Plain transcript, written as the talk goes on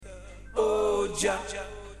Jah,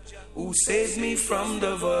 who saves me from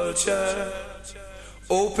the vulture.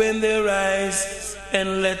 Open their eyes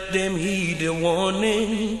and let them heed the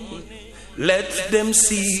warning. Let them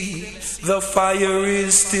see the fire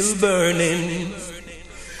is still burning.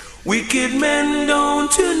 Wicked men,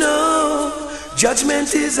 don't you know,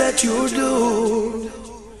 judgment is at your door.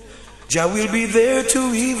 Jah will be there to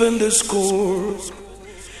even the score.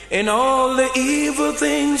 And all the evil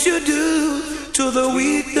things you do to the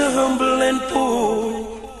weak, the humble and poor.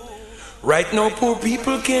 Right now poor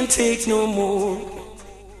people can't take no more.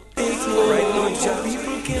 Right now poor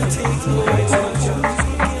people can't take no more. Right now poor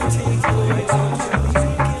people can't take no more. Right now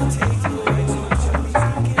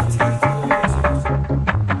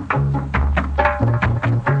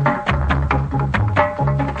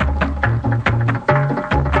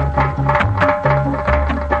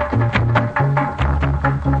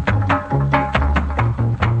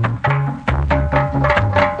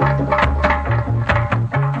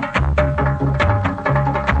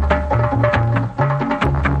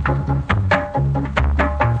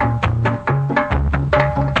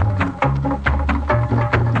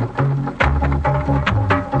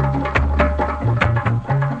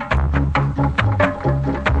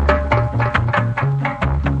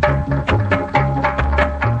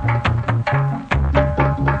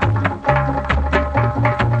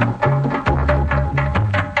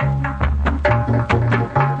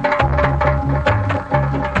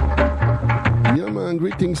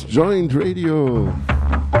Joint Radio.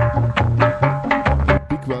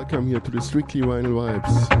 Big welcome here to the Strictly Vinyl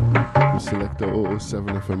Vibes. The Selector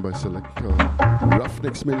 007 FM by Selector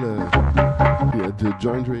Ruffneck Smille here at the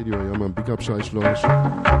Joint Radio. Yeah, man, big up Schei Schloss.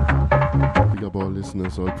 Big up all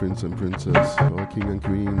listeners, all prince and princess, all king and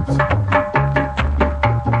queens.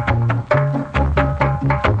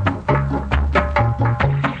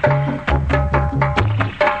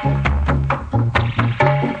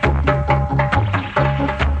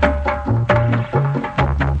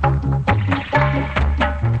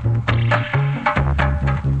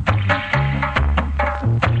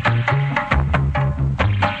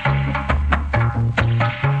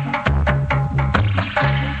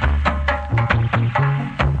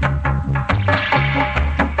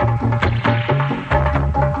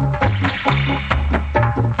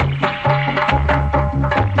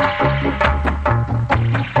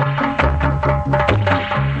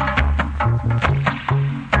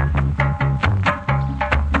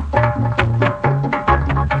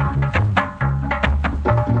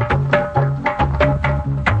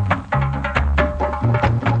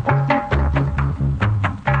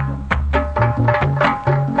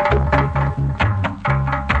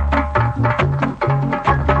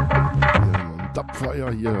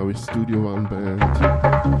 Studio One band.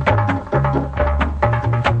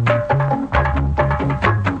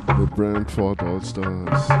 The Brantford All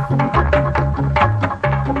Stars.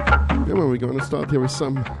 Yeah, man, we're gonna start here with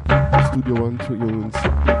some Studio One tunes.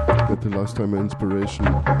 Got the last time inspiration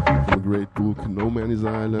from a great book, No Man is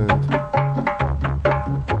Island,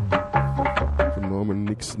 from Norman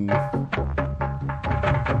Nixon.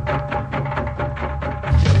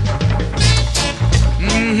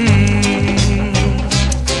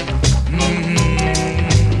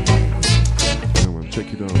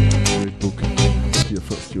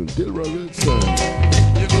 Dilra Wilson.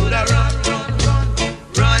 You gotta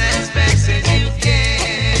run as fast as you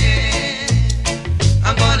can.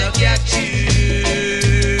 I'm gonna catch you.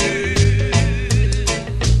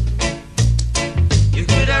 You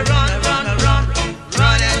gotta run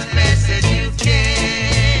as fast as you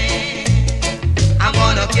can. I'm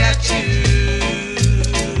gonna catch you.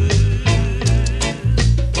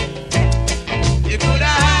 You gotta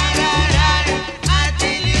hide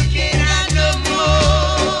until you cannot no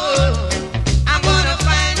more. I'm gonna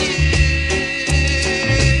find you.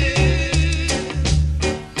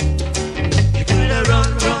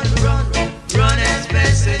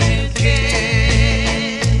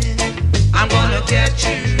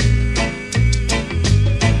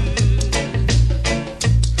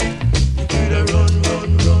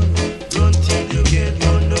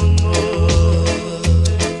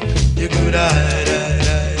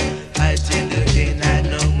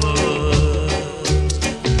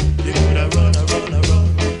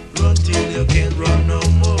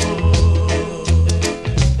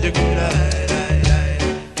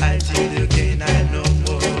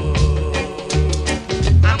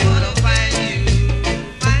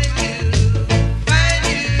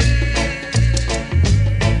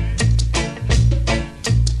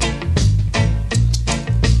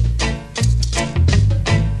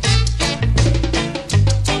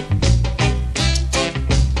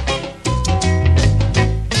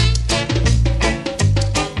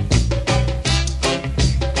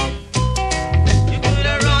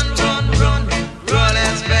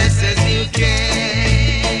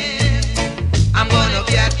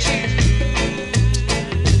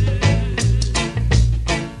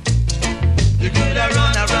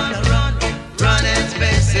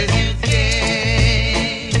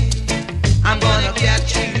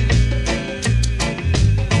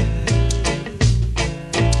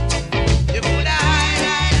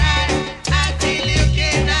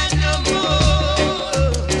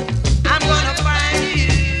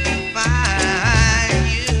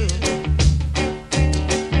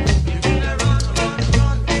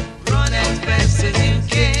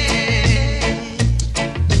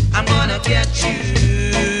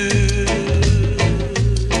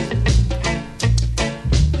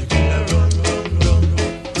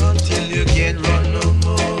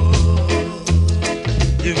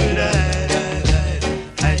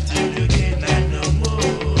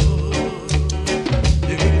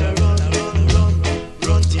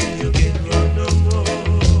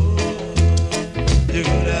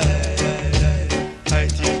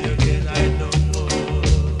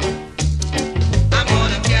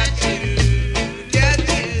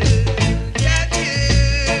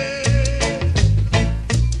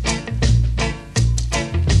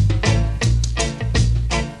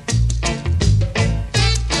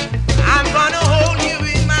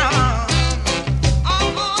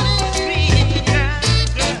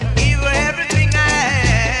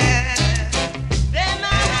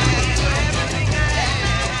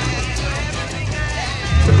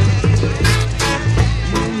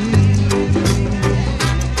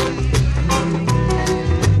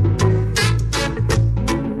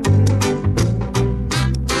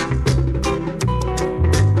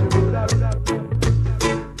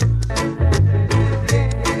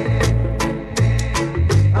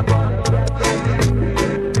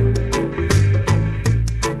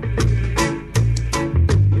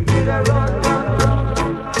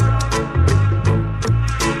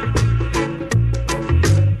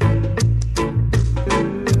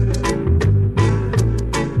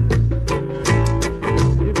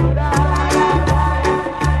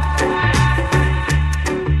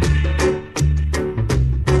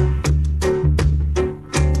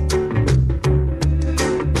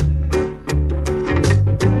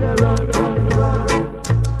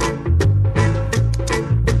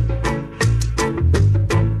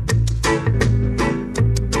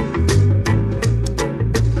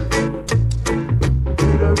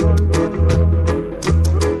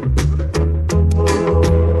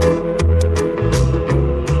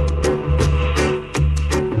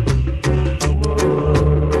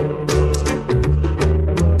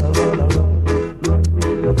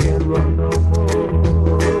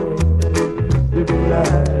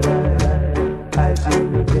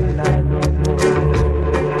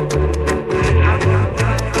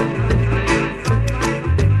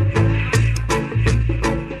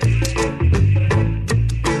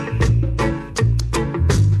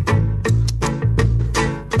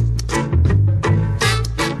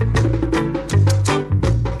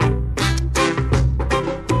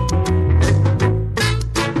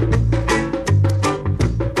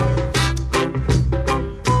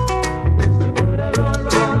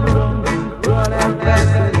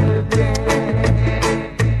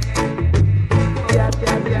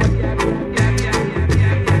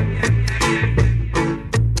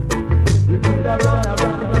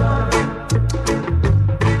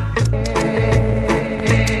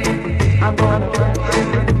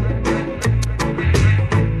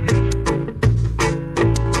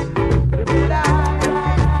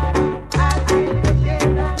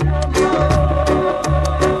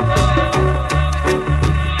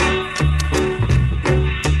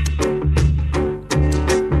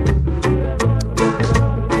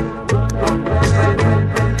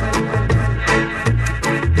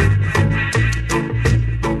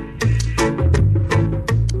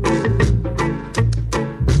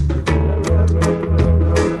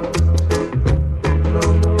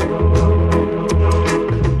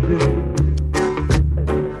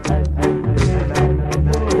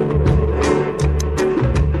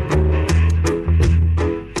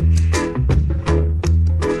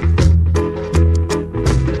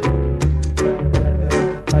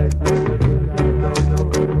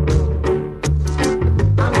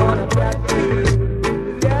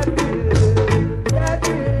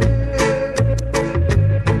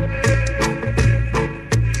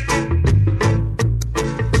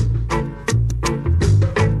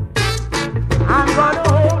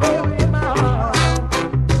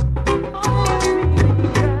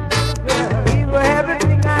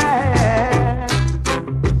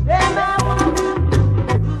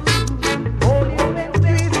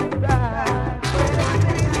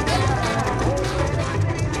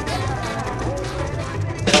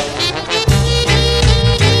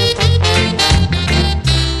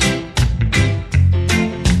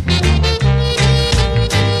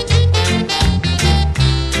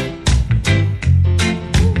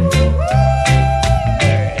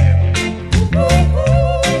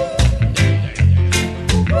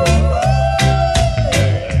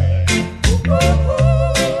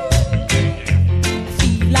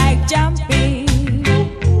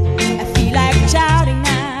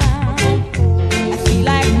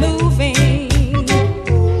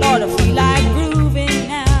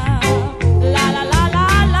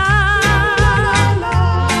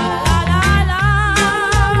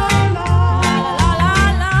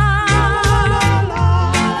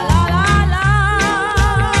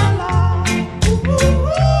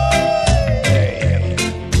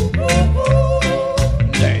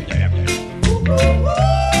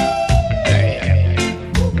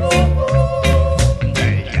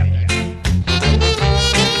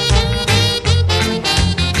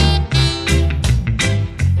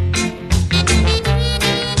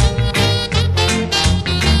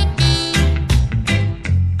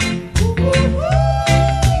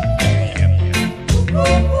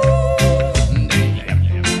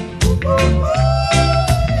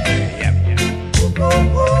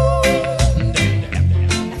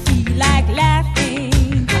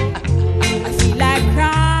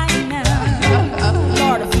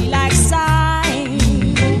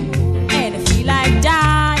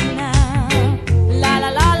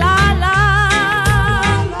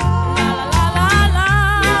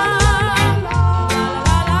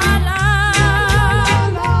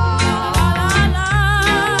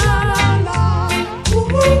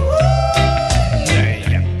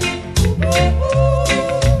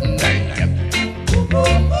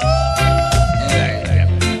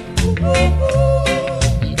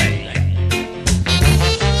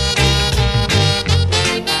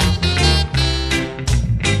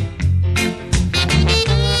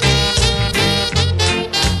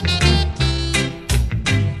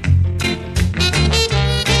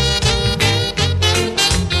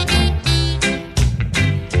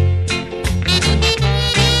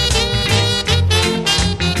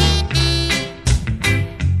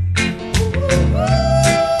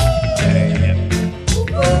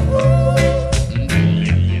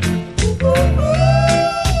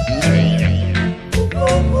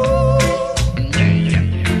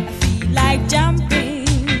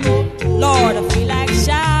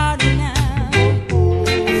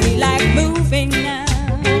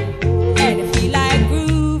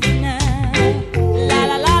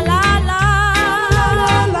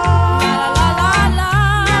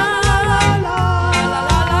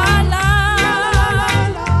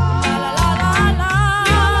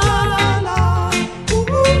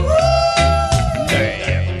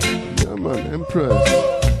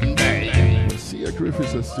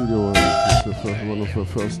 Studio One. It's one of her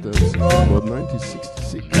first steps. About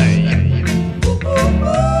 1966.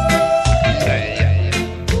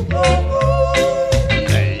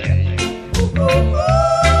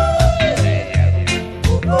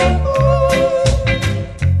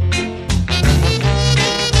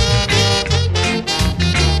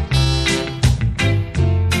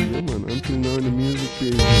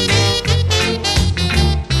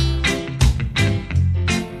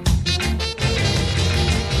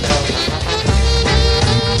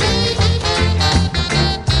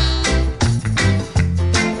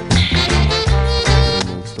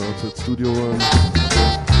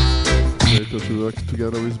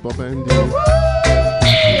 Together with Bob Andy,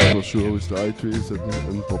 for sure with the I-Trees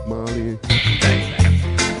and Bob Marley.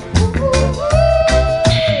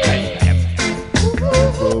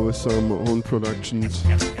 So with some own productions.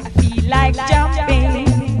 I feel like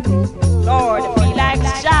jumping, Lord, I feel like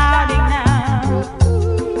shouting now.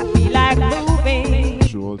 I feel like moving.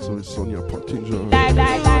 Sure also with Sonia Pottinger, the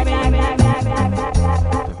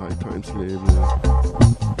High Times label.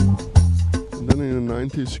 And then in the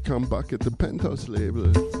 90s she come back at the Penthouse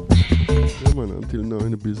label. Yeah man, until now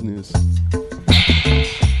in the business.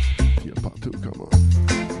 Here part 2, come on.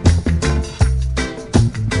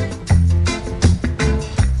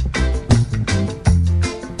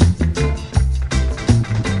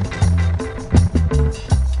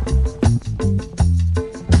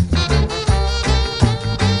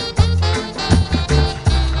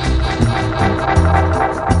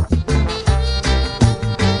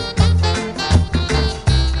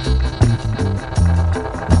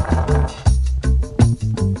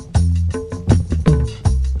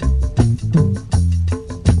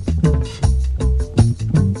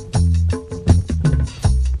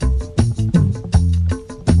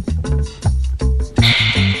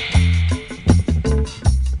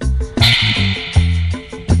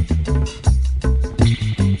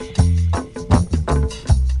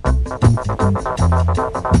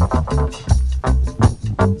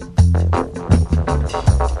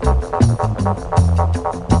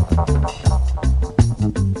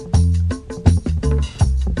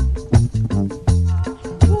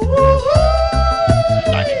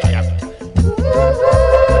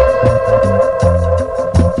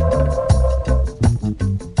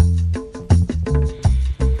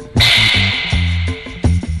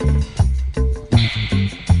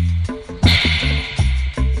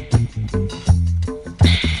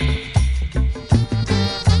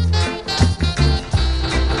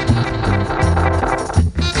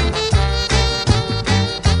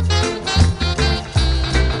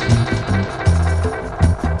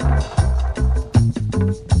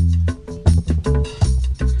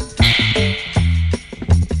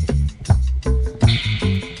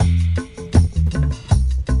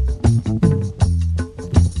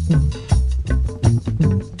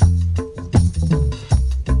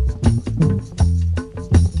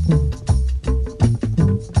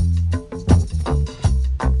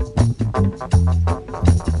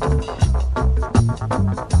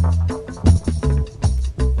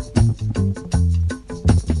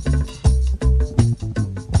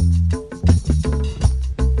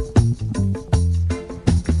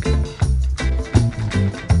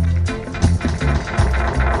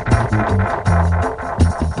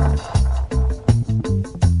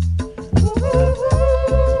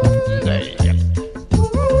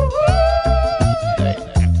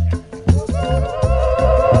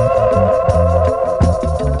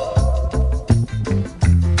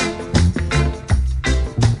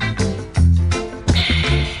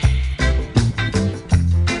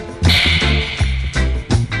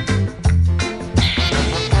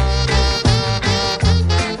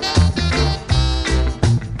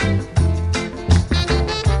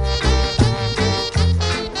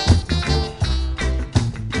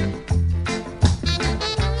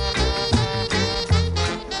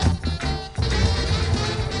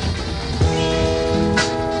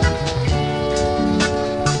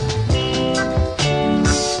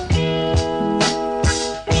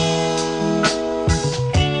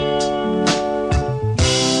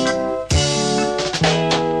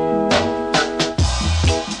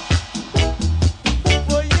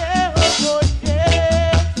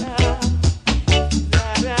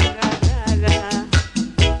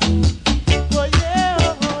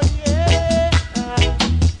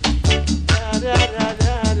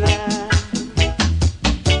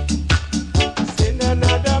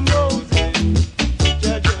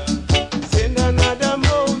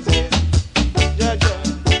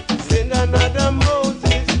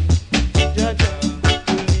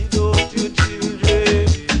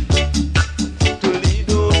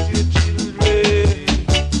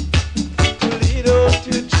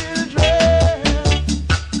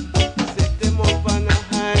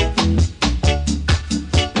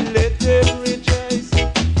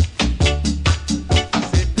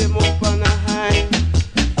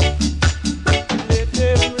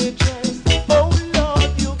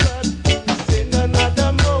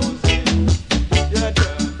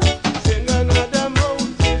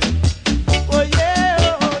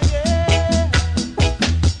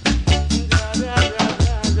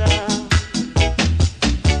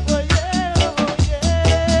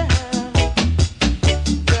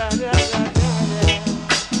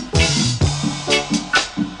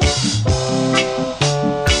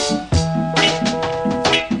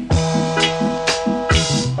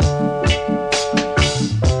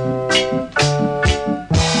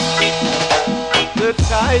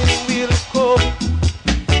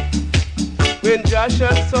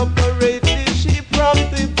 shall separate the sheep from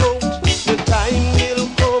the goat. The time will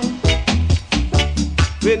come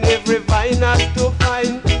when every vine has to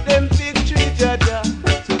find them victory, Jaja.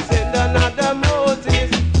 So send another Moses,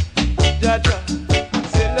 Jaja.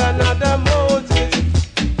 Send another Moses.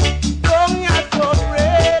 Don't you so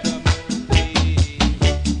afraid?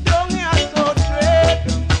 Don't you so afraid?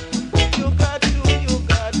 You got to.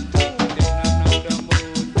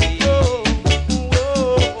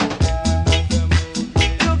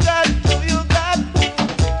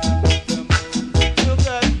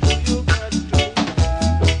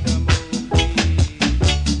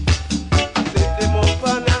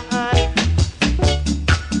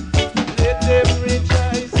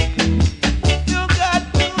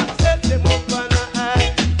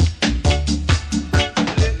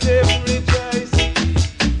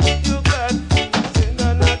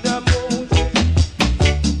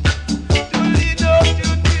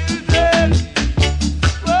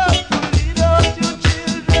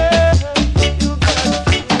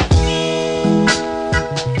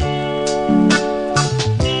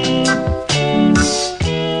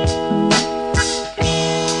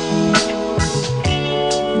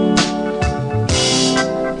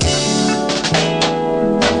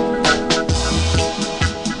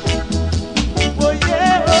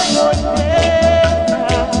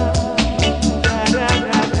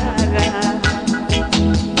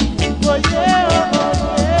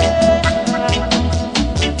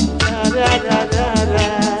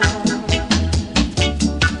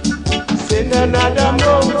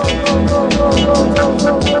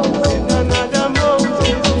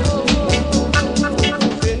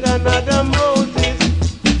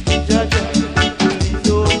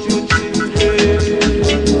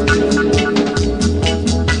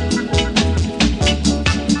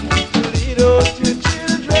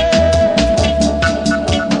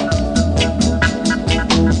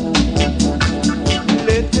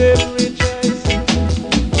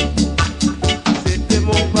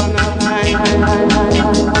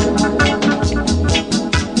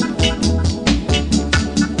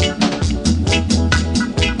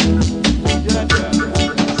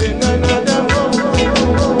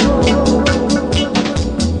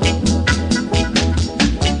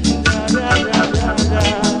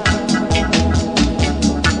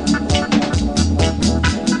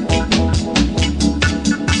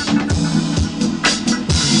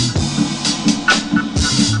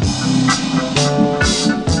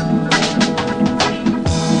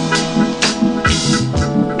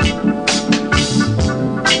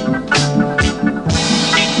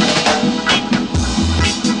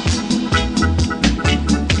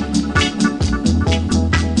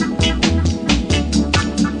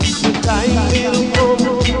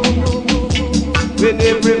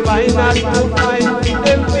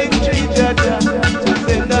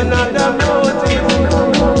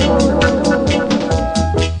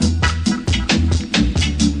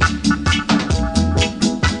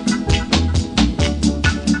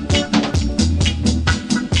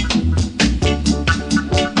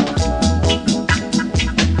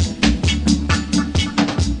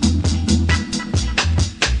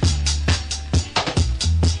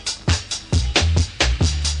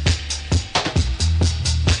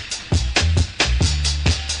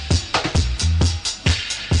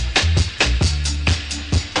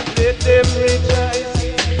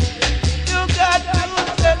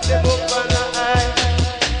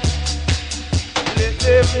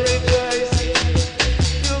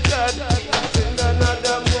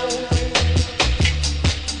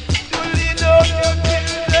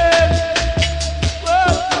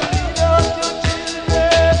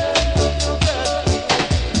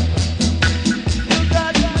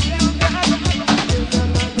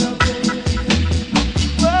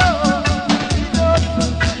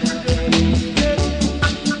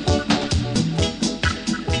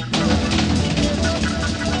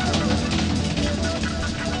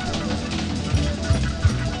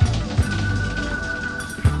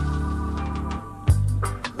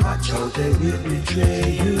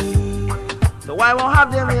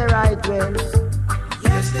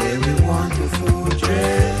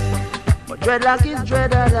 Dreadlock is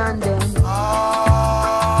dreader than them.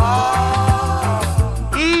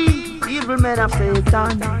 Evil men of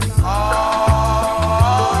Satan.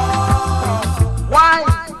 Why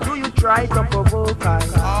do you try to provoke us?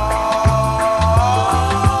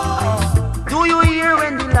 Do you hear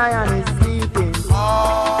when the lion is sleeping?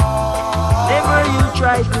 Never you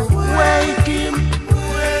try to wake him.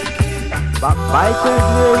 Backbiters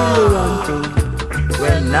will run through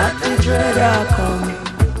when not the dreader comes.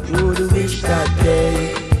 Would wish that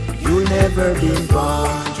day you never been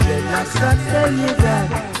born. dreadlocks that tell you that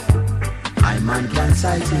I man can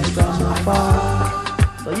sight it from afar.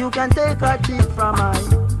 So you can take a tip from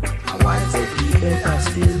mine. And why say he better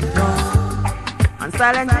still gone? And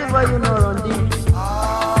silent river you know run deep.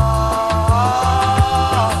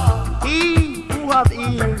 He who have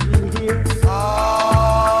ears will hear.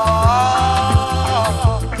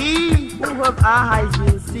 He who have eyes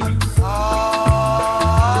will see.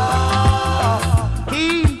 He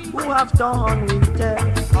who have tongue will tell.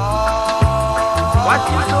 What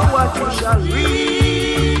you sow, what you shall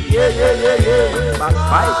reap. Yeah.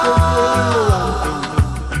 Backbiters will run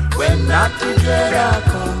things. When not the dread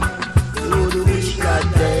come, you would wish that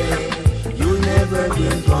day you never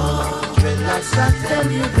been born. Dreadlocks that tell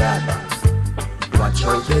you that. Watch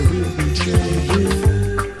out, they will betray you.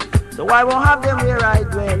 So I won't have them where I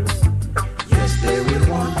dwell. Yes, they will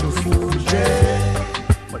want to fool dread.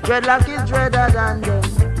 But dreadlock is dreader than them.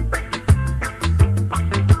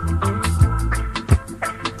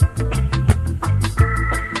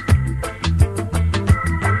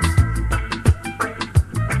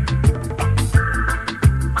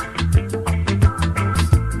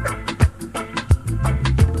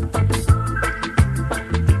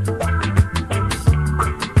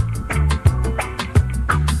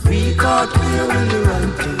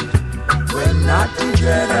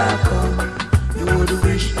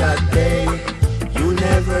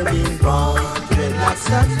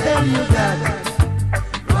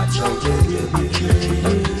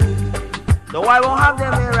 I won't have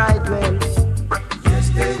them here right well. Yes,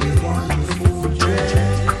 they will want to fool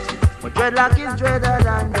dread. But dreadlock is dreader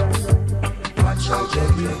than them. Watch out, they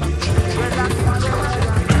will be dread. Dreadlock is dreader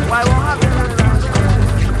than them. Why won't have them here right well?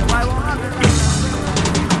 Why won't have them here?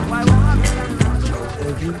 Why won't have them here? Watch out,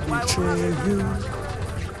 they will betray you.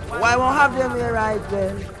 Why won't have them here right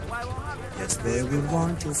well? Yes, they will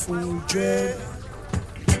want to fool dread.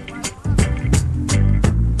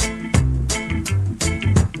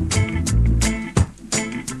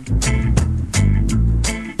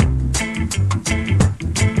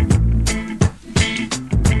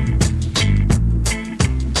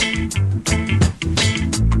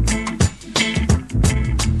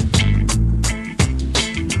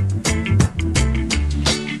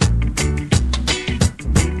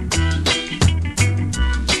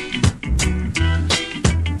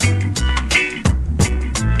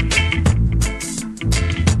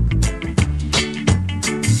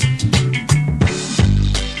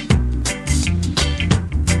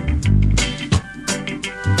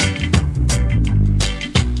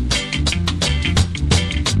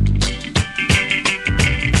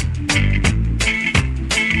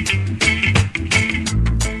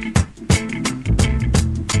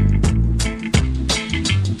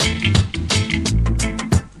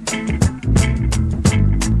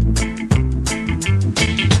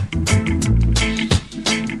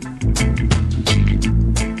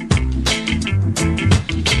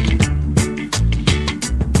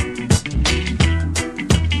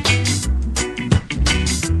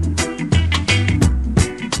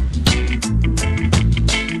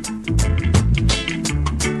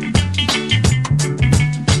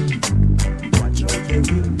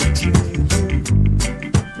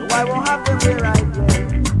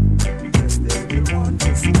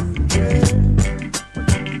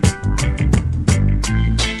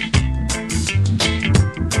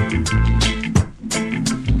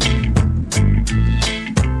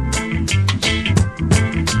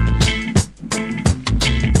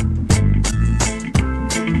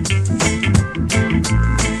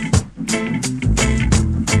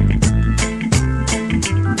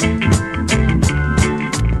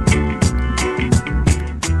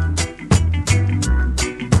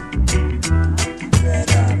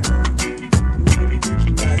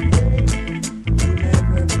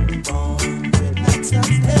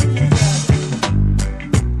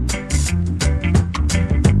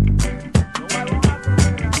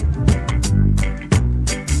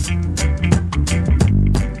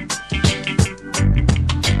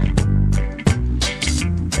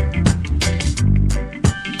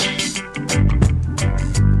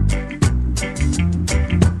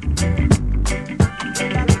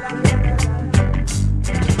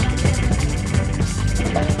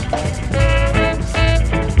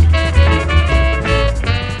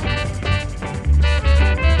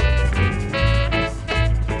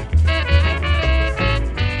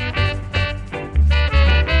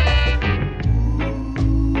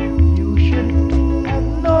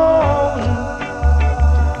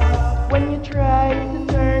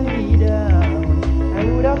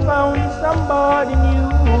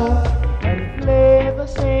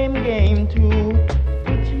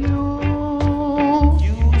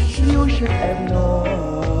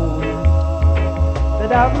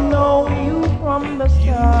 should have known you from the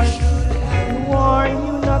start and warned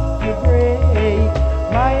you not to break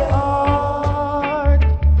my heart.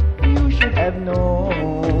 You should have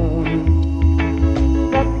known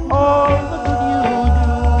that all the good you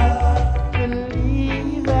do will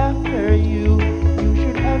leave after you. You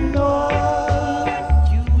should have known.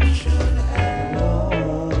 You should have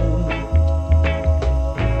known.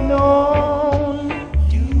 Known.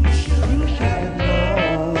 You should have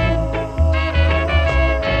known.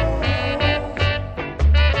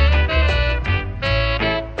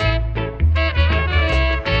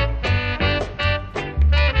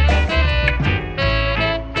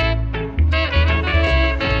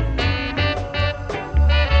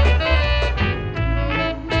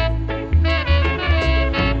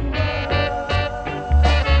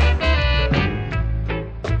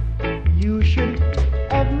 You should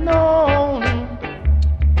have known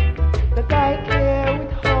that I care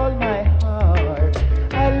with all my heart.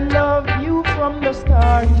 I love you from the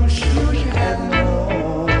start. You should have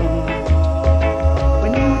known.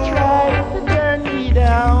 When you tried to turn me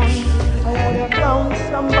down, I would have found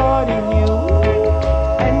somebody new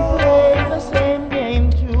and play the same game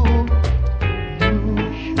too. You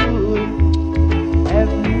should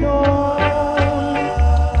have known.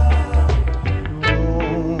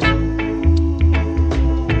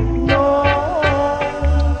 No,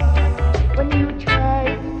 when you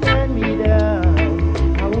tried to turn me down,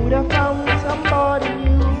 I would have found somebody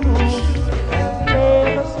new and play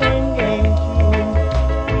the same game too.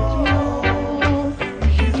 With you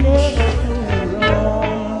should never do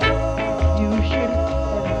wrong. You should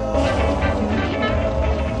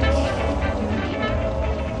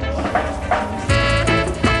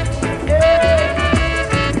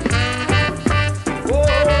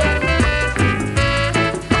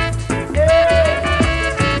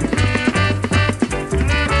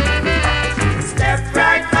Step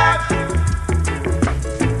right back.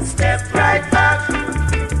 Step right back.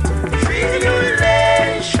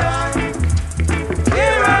 Tribulation.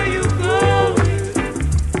 Where are you going?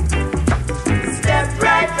 Step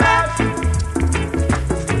right back.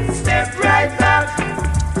 Step right back.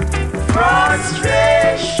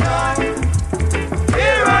 Frustration.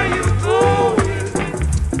 Where are you going?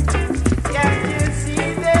 Can't you see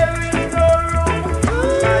there is no room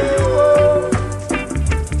for you?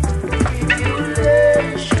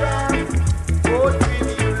 Tribulation, oh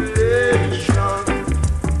tribulation.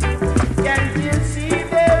 Can't you see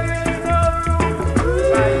there is no room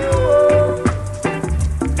for you?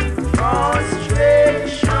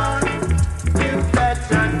 Frustration, you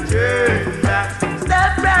better turn back.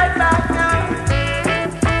 Step right back now.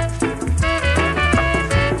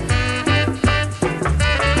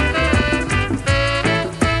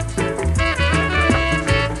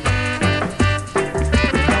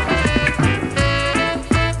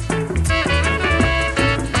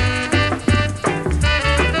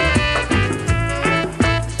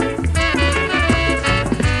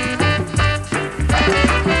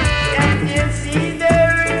 Can't you see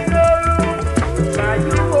there is no room for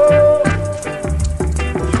you?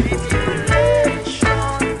 Tribulation,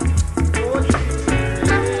 oh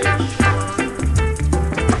tribulation.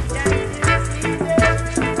 Can't you see there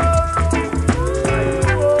is no room for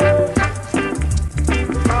you?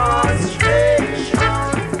 Frustration,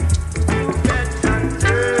 you better turn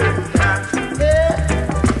back.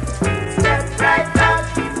 Step right back.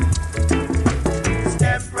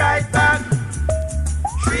 Step right back.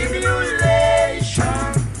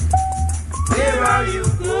 Tribulation, where are you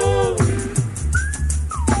going?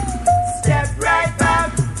 Step right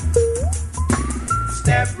back.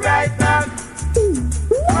 Step right back.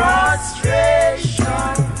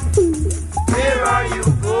 Frustration, where are you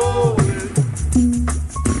going?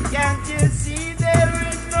 Can't you see there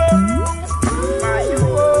is no room for you?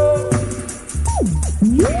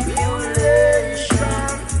 Tribulation,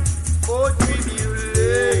 oh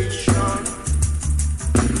tribulation.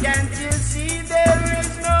 Can't you see there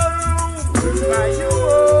is no room for you?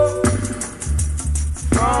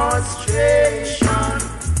 Frustration,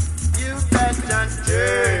 you better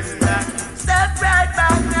turn back. Step right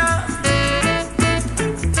back now.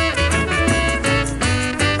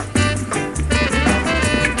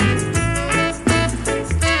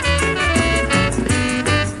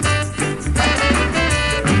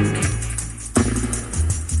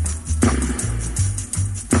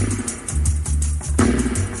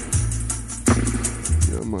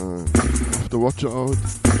 Yeah, man. Have to watch out.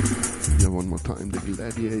 Yeah, one more time. The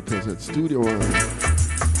Gladiators at Studio One.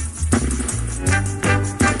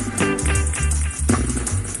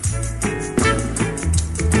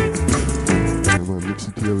 Yeah, man. Mix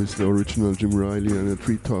it here with the original Jim Riley and the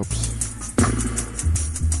Treetops.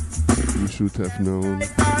 should have known.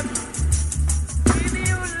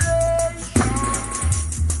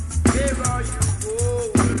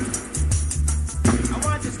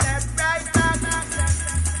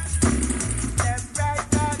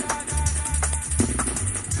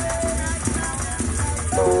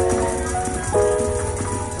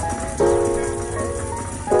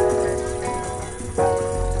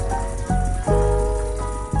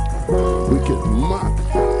 Wicked mad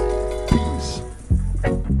peace.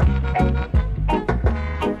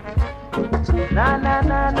 Na na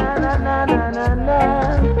na na na na na na na.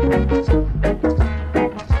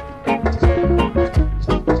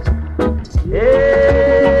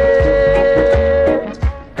 Yeah.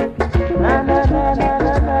 Na na na na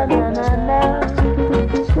na na na na na.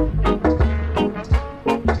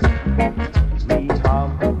 We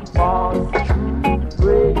have passed through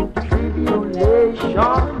great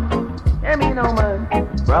tribulation. Hear me now, man.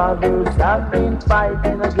 Brothers have been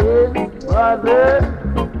fighting against brothers.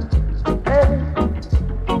 Hey.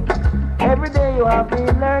 Every day you have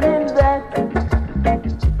been learning that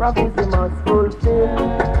prophecy must fulfill.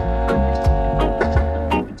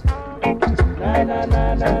 Na, na,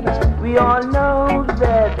 na, na, na. We all know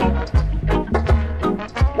that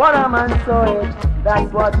what a man soweth,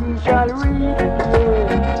 that's what he shall reap.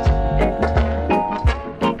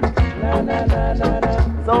 Na, na, na, na,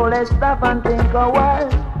 na. So let's stop and think a while.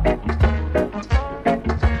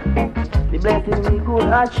 The blessing we could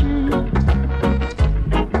achieve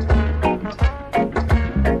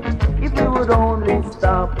if we would only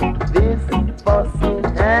stop this fussing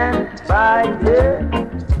and fighting.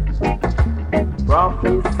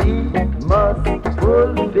 Prophecy must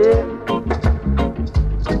fulfill.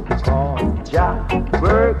 Cause Jah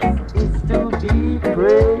works is to be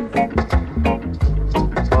praised,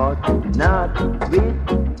 but not with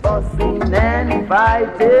fussing and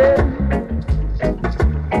fighting.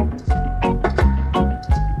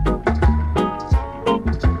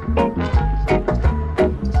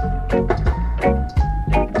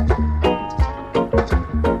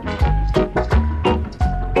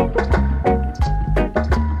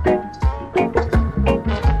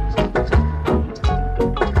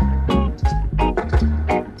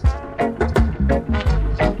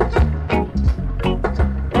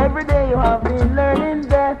 Every day you have been learning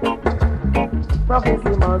that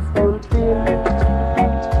prophecy must fulfill.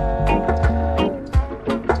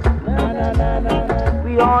 Na, na, na, na, na.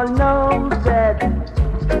 We all know that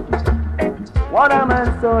what a man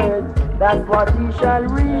soweth, that's what he shall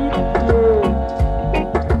reap.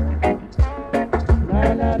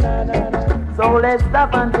 Na, na, na, na, na. So let's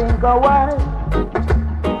stop and think a while.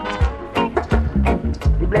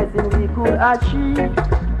 The blessing we could achieve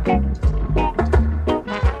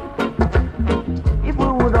if we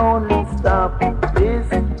would only stop this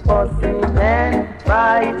fussing and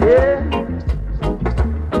fighting.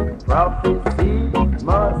 Prophecy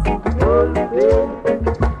must fulfill.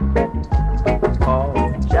 All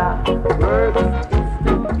Jah works is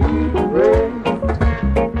to be praised,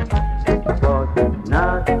 but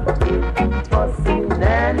not with fussing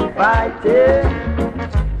and fighting.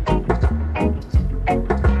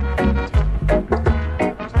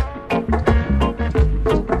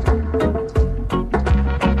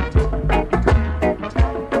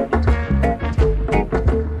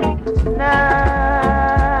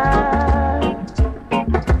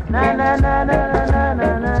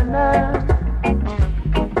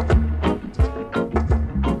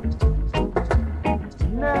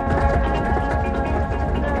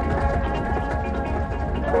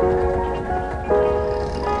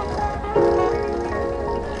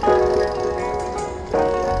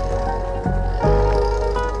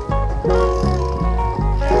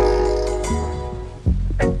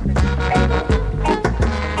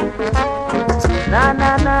 Na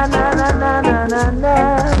na na na na na na na na.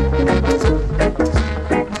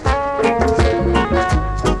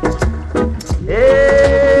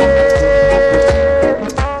 Hey.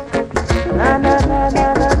 Na na na na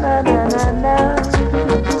na na na na na.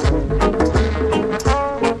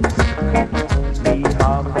 We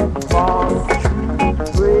have passed through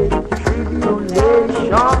great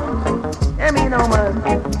tribulation. Hear me now, man.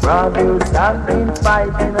 Brothers have been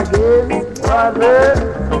fighting against brothers.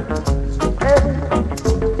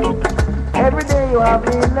 Every day you have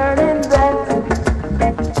been learning that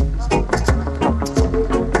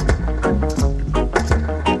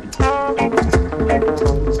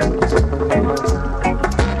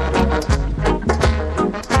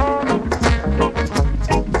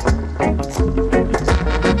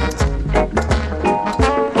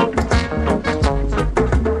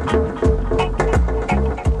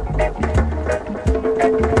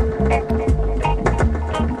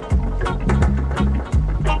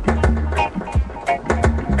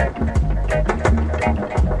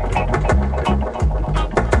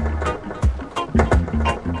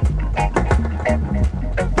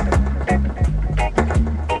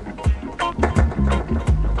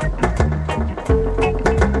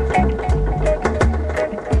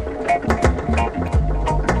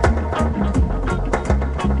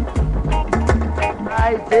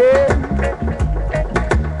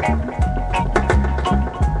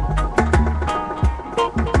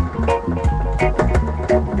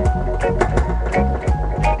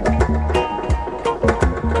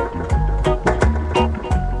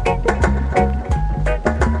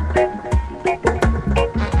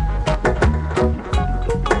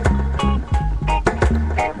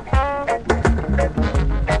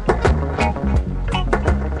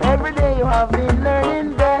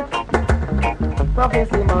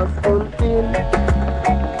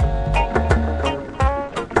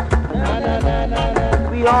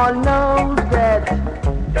knows that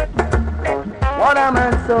what a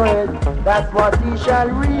man soweth, that's what he shall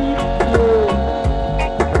reap.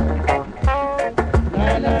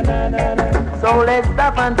 So let's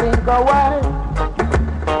stop and think a while.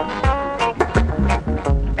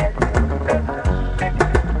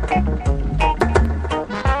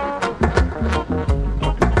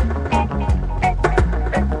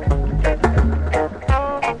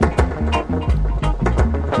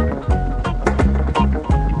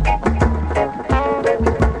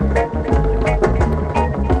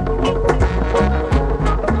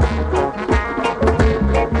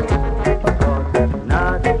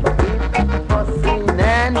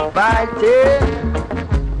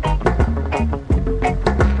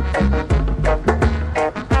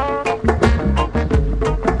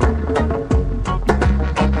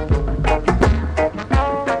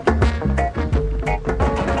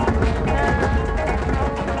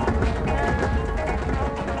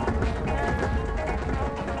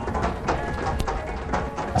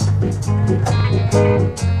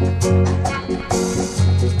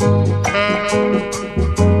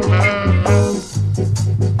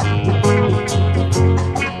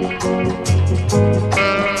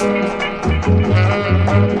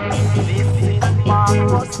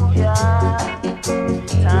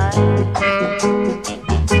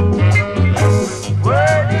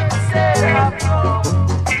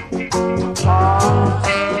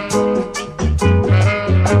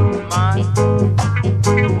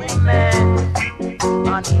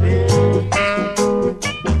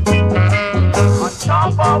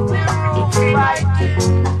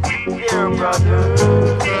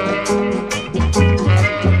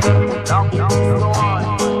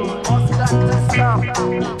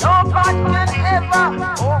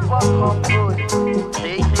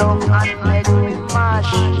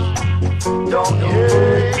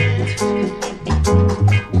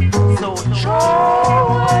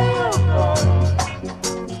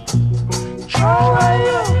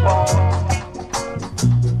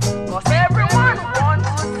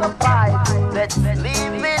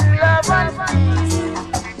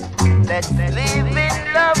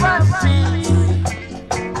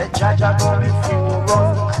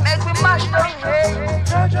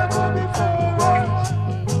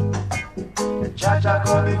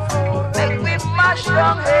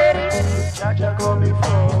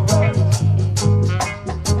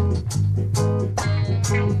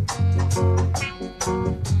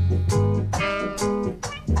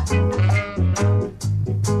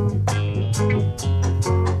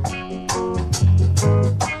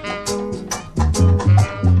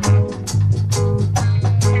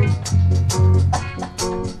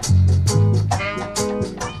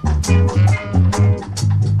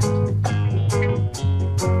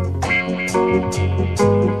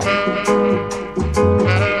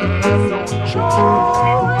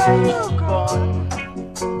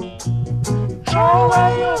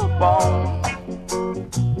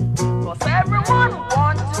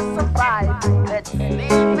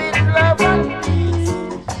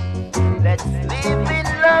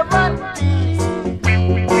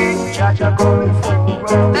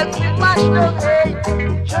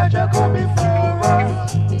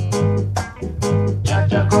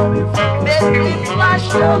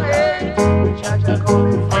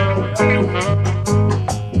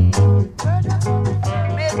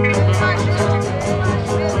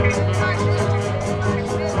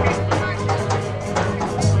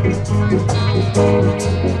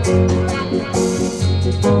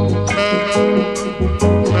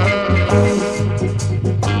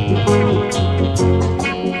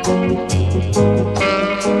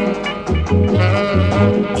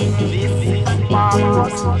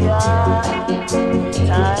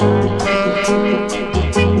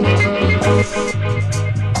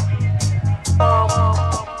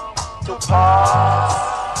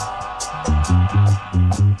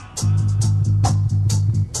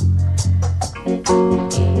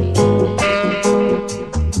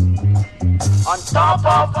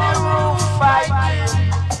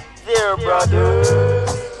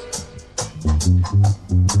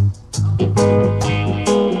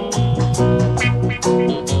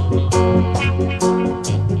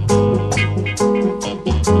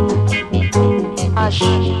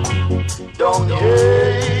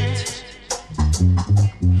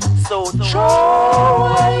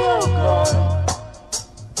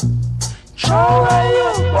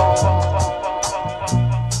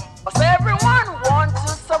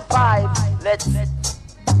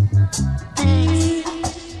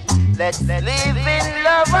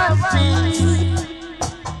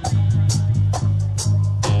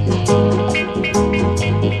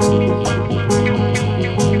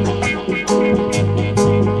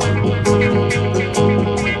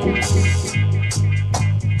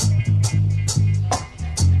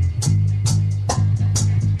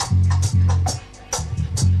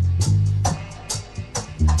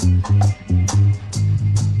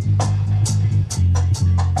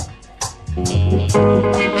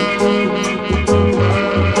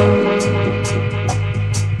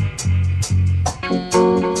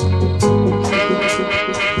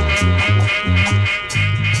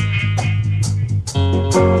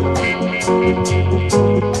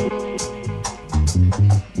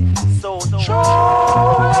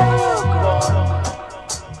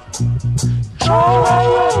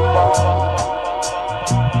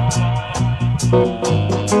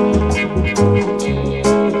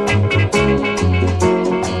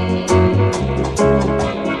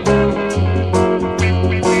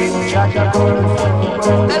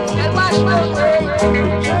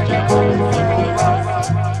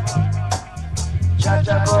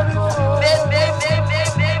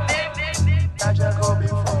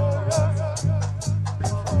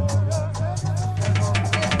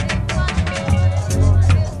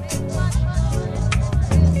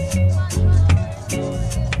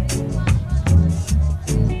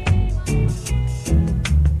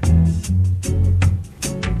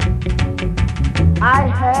 I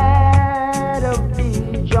had a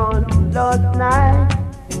vision last night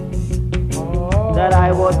that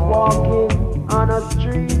I was walking on a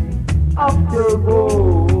street of the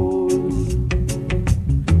road.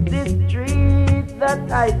 This street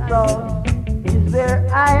that I saw is where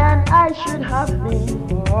I and I should have been,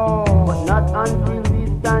 but not until we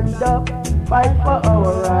stand up, fight for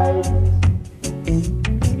our rights.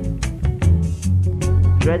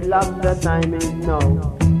 Dreadlocks, the time is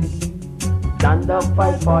now. Stand up,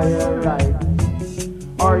 fight for your rights,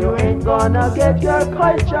 or you ain't gonna get your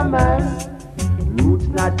culture, man. Roots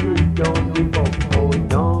not this, don't give up,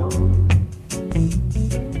 hold on.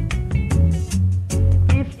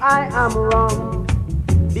 If I am wrong,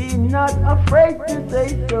 be not afraid to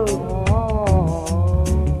say so.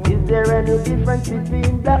 Is there any difference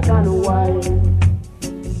between black and white?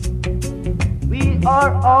 We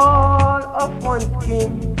are all of one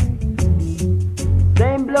skin,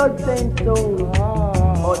 same blood, same soul.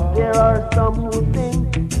 But there are some who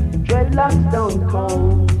think dreadlocks don't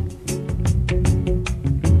count.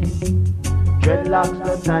 Dreadlocks,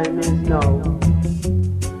 the time is now.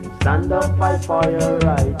 Stand up, fight for your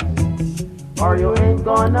rights, or you ain't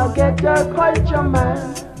gonna get your culture,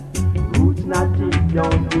 man. Roots not it,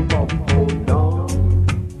 don't give up, hold on.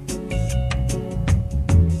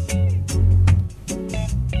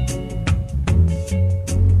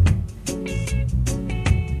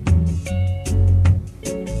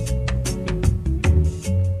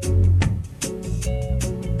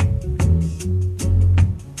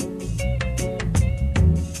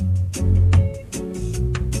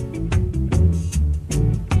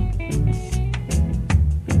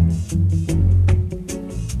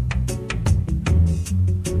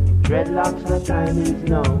 Dreadlocks, the time is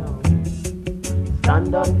now.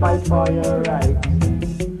 Stand up, fight for your rights,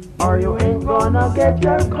 or you ain't gonna get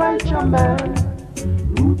your culture, man.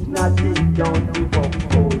 Roots not it, don't give up,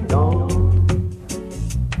 hold on.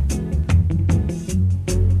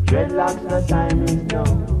 Dreadlocks, the time is now.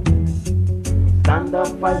 Stand up,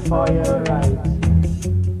 fight for your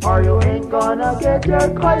rights, or you ain't gonna get your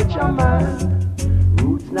culture, man.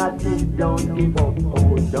 Roots not it, don't give up,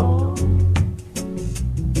 hold on.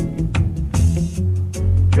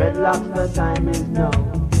 Dreadlocks, the time is now.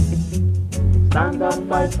 Stand up,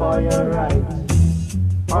 fight for your rights,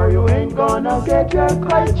 or you ain't gonna get your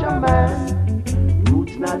culture, man.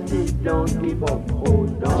 Roots not it, don't give up,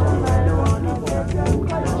 hold on.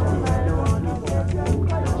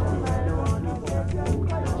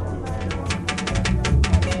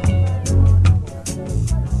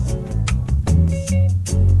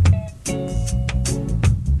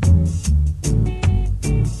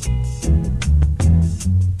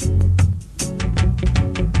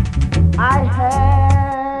 I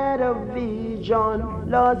had a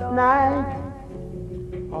vision last night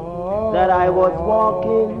that I was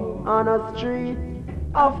walking on a street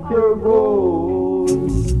of the road.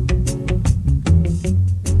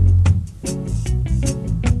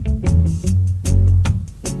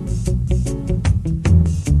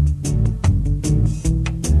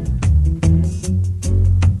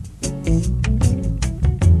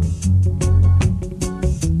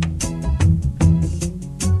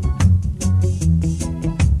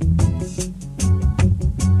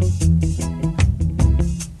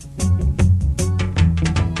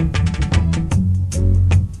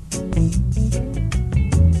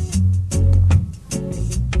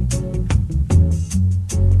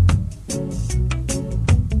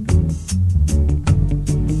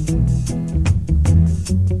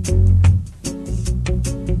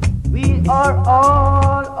 Are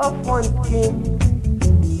all of one skin,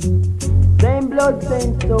 same blood,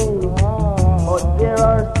 same soul. But there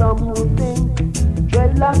are some who think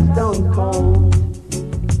dreadlocks don't count.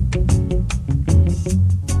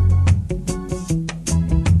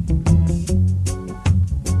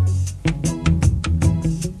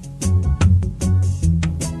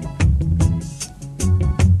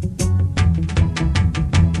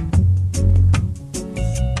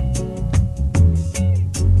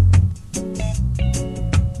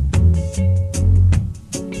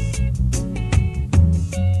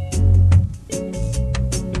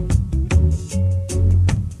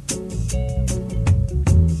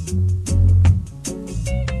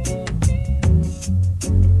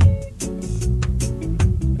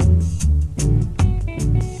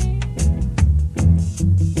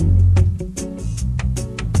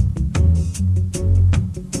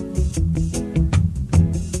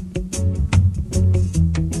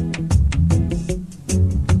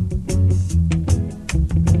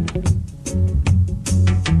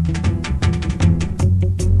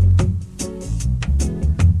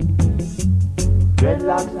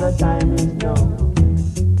 Dreadlocks, the time is now.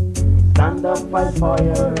 Stand up, fight for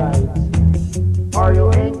your rights, or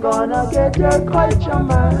you ain't gonna get your culture,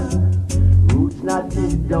 man. Roots not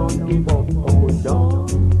dead, don't give up, hold on.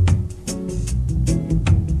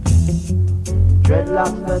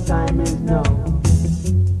 Dreadlocks, the time is now.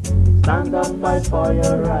 Stand up, fight for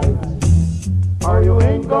your rights, or you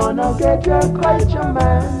ain't gonna get your culture,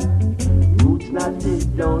 man. Roots not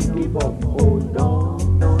dead, don't give up, hold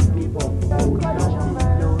on. Don't give up, hold on.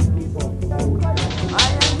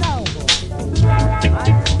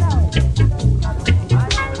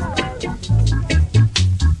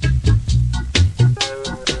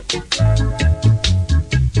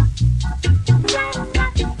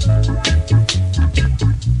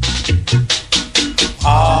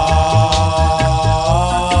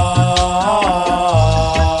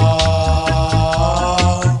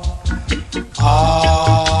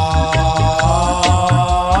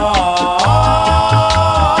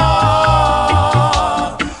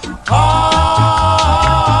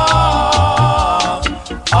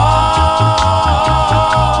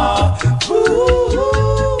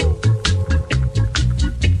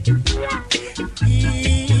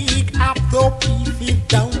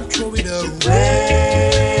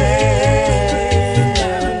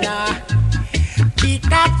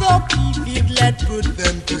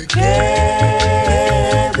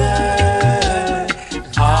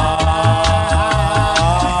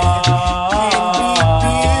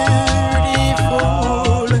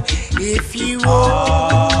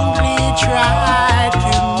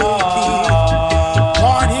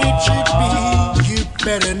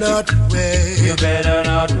 You better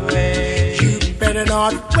not wait.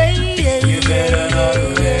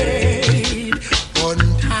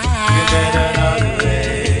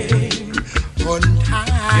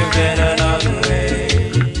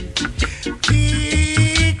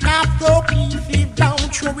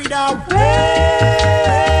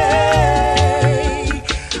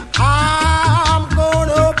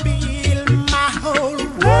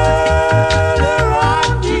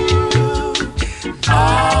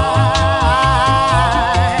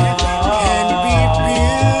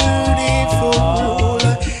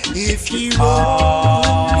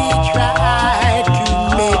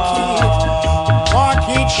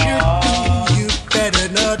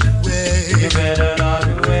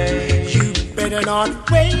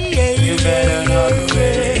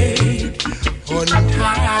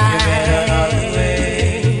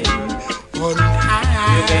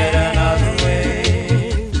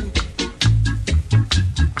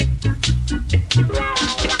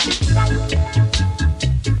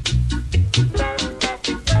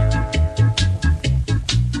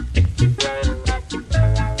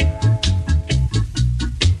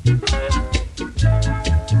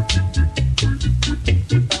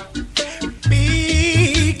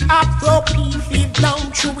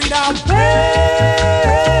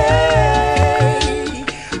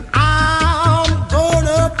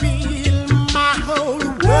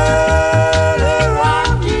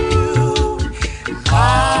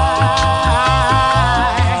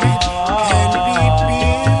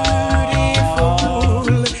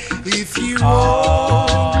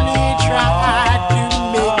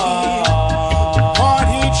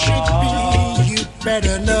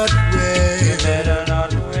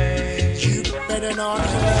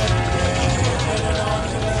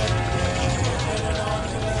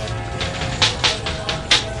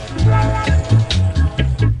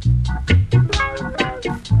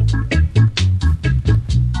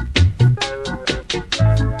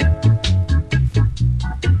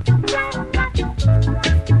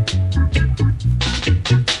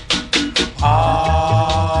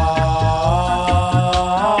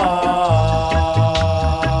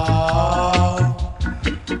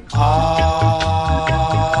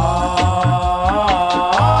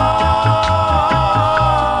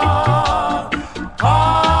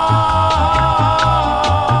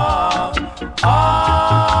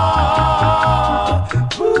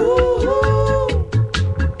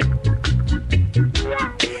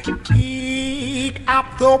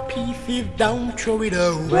 the pieces down, throw it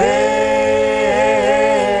away.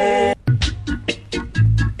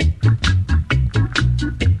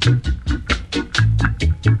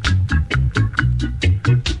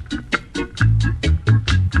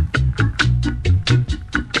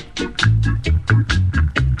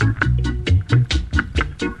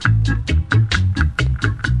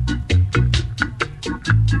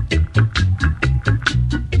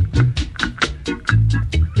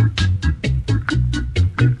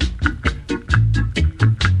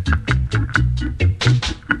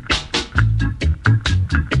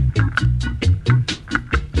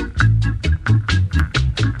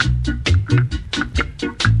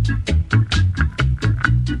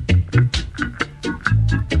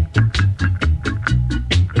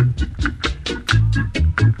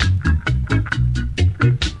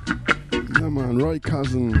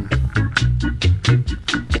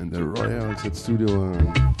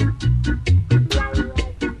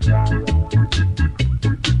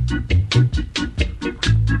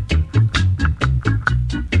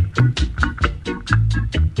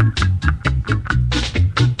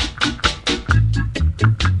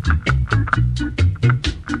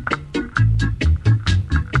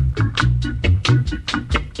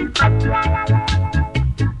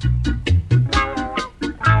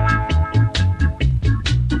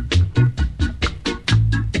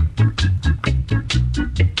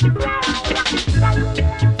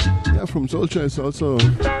 Is also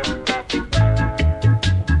the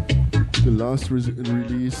last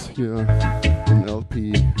release here on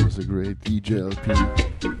LP. It was a great DJ LP.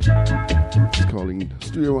 It's calling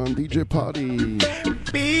Studio One DJ Party.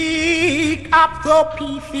 Pick up the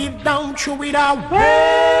pieces, don't throw it away.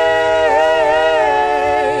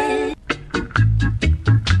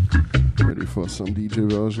 Ready for some DJ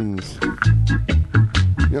versions.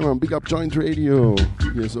 Yeah man, big up Joint Radio.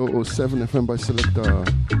 Here's 007 FM by Selector.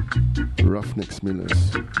 Ruffneck, Smille,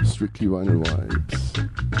 strictly vinyl vibes.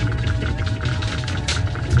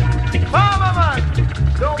 Farmer man,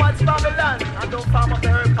 don't watch Babylon and don't farm up the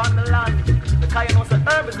herb on the land. Because you know the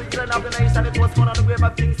herb is the healing of the nation. It was one of the grave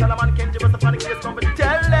of things Solomon can give us upon the case. But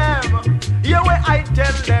tell them, yeah, where I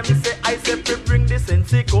tell them, I say, bring this and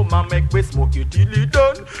say, come and make we smoke it till it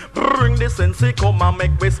done. Bring this and say, come and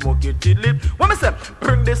make we smoke it till it. What me say?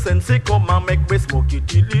 Bring this and say, come and make we smoke it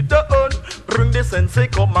till it done. Bring this and say,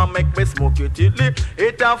 come and make me smoke it till it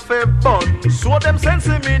have a bun. Show them sense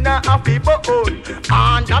me now a people own.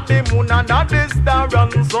 And that the moon and that the star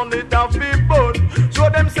runs on it have a bun. Show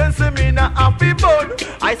them sense me now a people.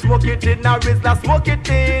 I smoke it in a Rizla, smoke it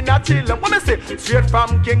in a Chillum. What me say? Straight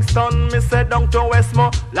from Kingston, me say down to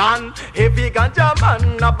Westmoreland. Heavy ganja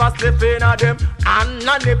man, never slip in a them. And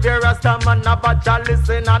a never rasta man, never chalice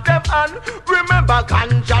in a them. And remember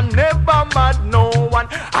ganja never mad no one.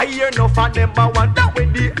 I hear no fan number one, that where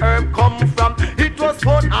the herb come from. It was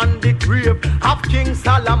found on the grave of King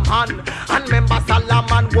Solomon. And remember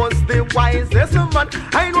Solomon was the wisest man.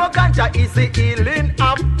 I know ganja is the healing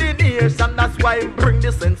of the nation. That's why I bring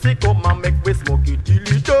the sense, come and make we smoke it till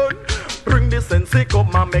it done. Bring the sense,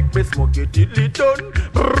 come and make me smoke it till it done.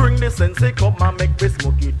 Bring the sense, come and make me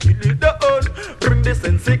smoke it till it done. Bring the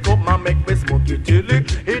sense, come and make me smoke it till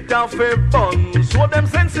it have a bun. Show them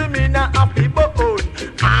sense me now a people own.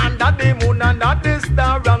 And that the moon and that the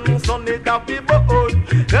star and sun it have people own.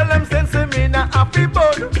 Tell them sense me now a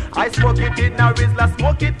people. I smoke it in a Rizla,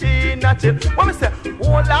 smoke it in a chill. What me say?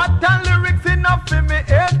 Whole lot of lyrics enough for me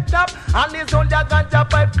head top. And it's only a ganja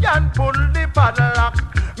pipe can pull the padlock.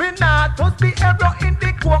 Me not touch the arrow in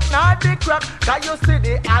the coke, not the crack. Cause you see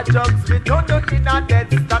the adjuncts, we don't do in a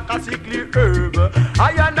dead stock, a sickly herb.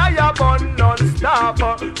 I and I a bun non-stop.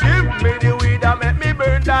 Give me the weed and make me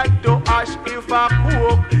burn that to ash if I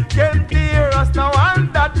cook. Can't hear us now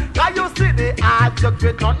and that. Cause you see the adjuncts,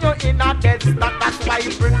 we turn you in a dead stock. That's why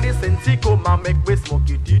you bring the sense, come and make me smoke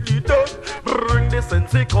it till it done. Bring the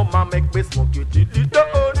sense, come and make me smoke it till it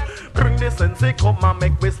done. Bring the sense, come and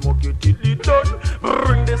make me smoke it till it done.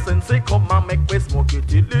 Bring the sense, come and make me smoke it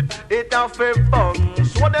till it have a bun.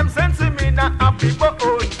 Show them sense me now a people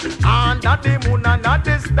own. And that the moon and that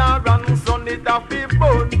the star and sun it have a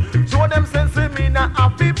bun. Show them sense me now a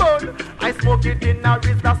people. I smoke it in a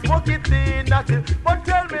wrist, I smoke it in a chill. But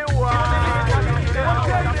tell me why. But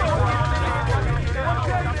tell me why.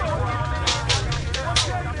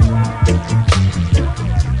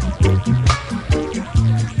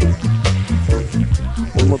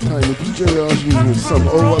 One more time, the DJ version with some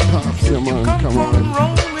overpops, yeah man, come on.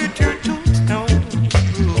 Wrong with your tombstone?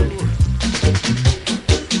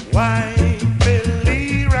 Why,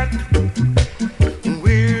 Billy Rat?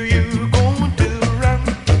 Where you going to run?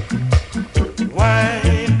 Why,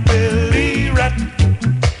 Billy Rat?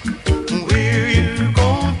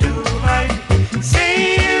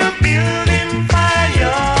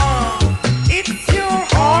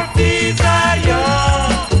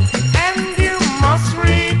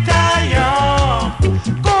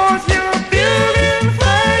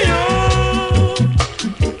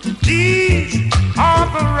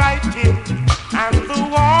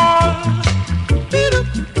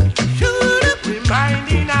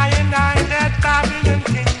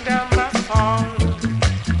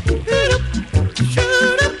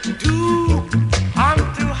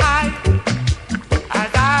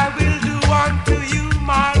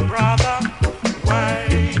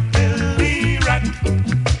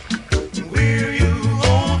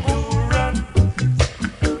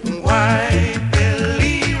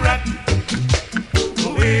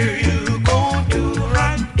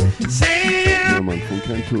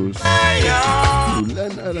 Cruise. To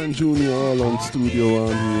Len Allen Jr. all on Studio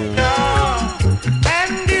One here.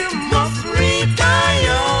 And you must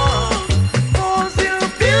retire, 'cause you're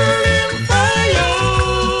building fire.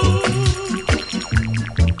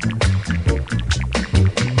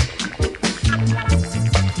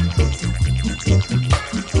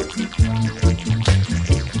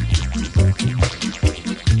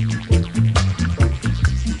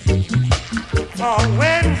 For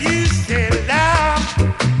when you say love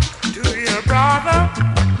to your brother,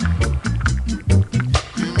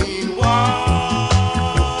 you mean war.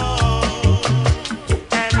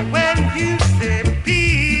 And when you say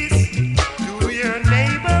peace to your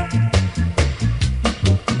neighbor,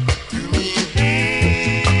 you mean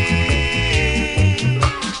pain.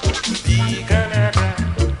 The Canada,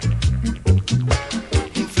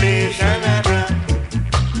 inflation,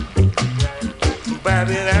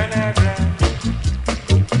 Babylon.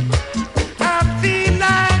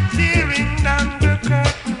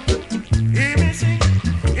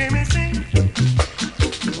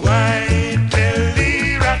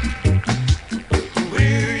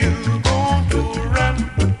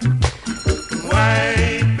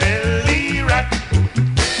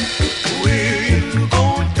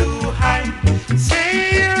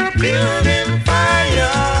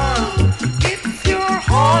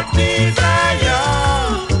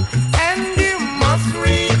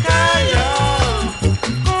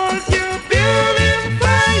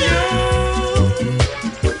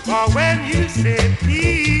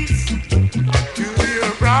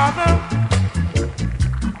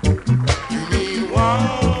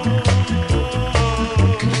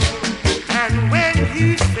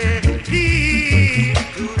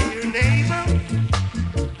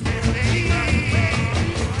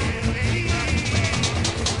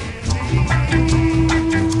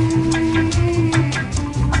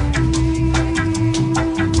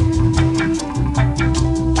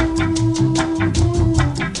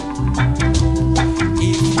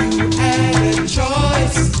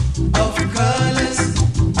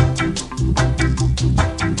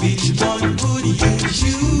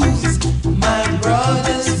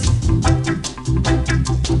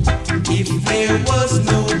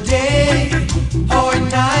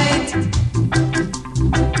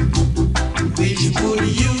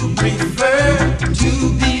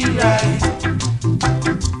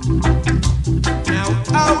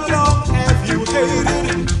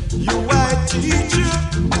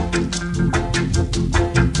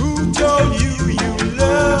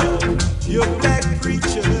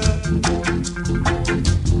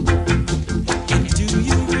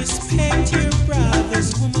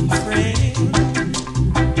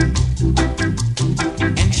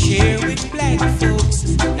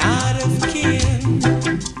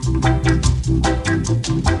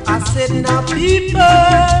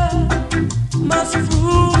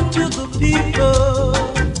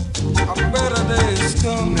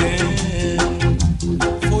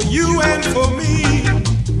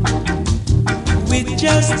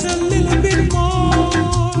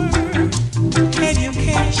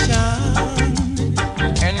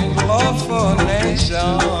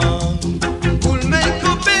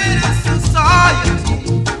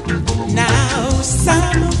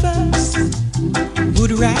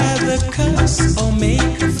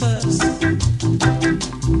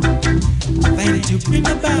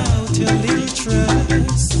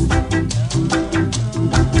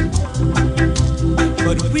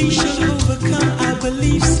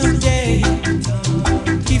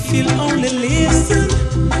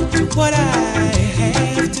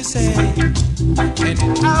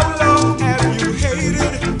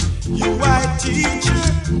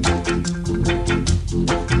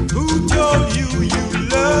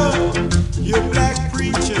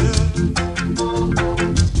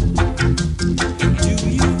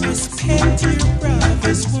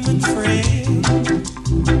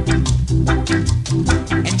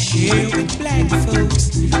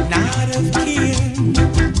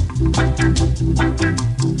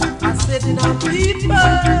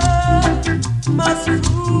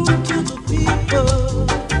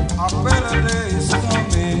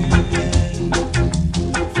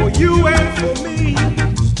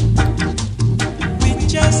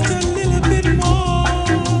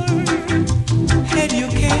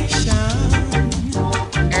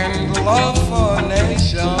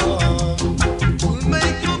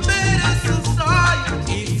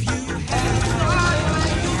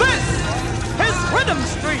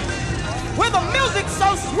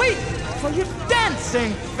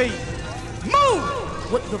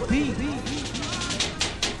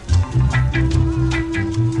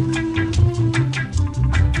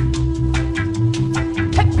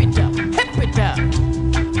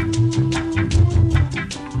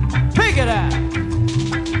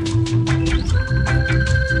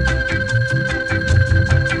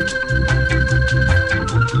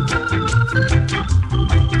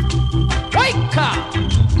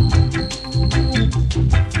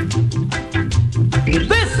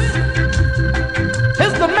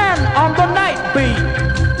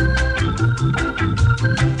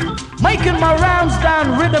 Making my rounds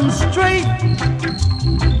down Rhythm Street,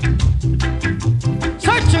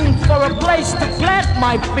 searching for a place to plant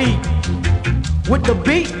my feet, with the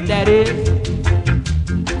beat that is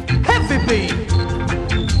heavy beat.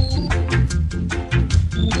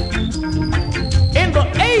 In the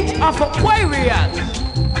age of Aquarius,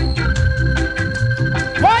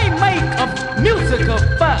 why make a musical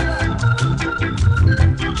fuss?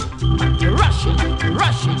 Rushing,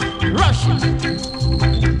 rushing, rushing.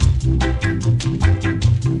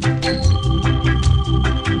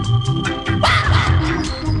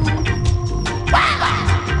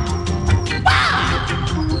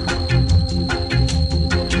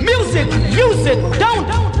 Music, use it, don't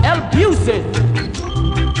abuse it.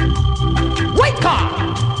 Wake up,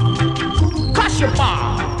 Kashapa.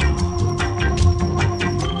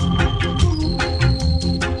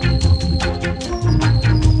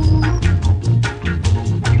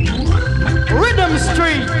 Rhythm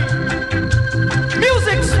Street,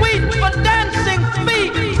 music sweet for dancing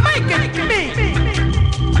feet, make it beat.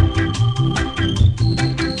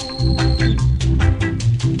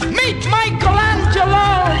 Meet Michelangelo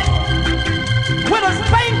with his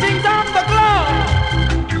paintings on the globe.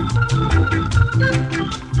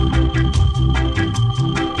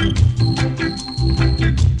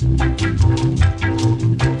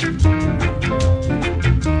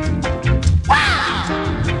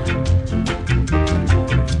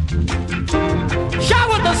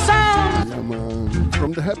 Shower the sound. Yeah, man.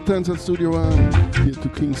 From the Heptons at Studio One, here to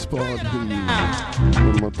King Spot.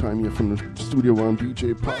 One more time here from the Studio One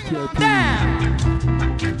DJ Party IP.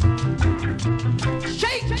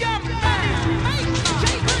 Shake your body,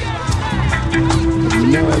 shake your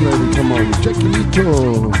Now, lady, come on,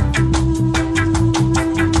 Jackito.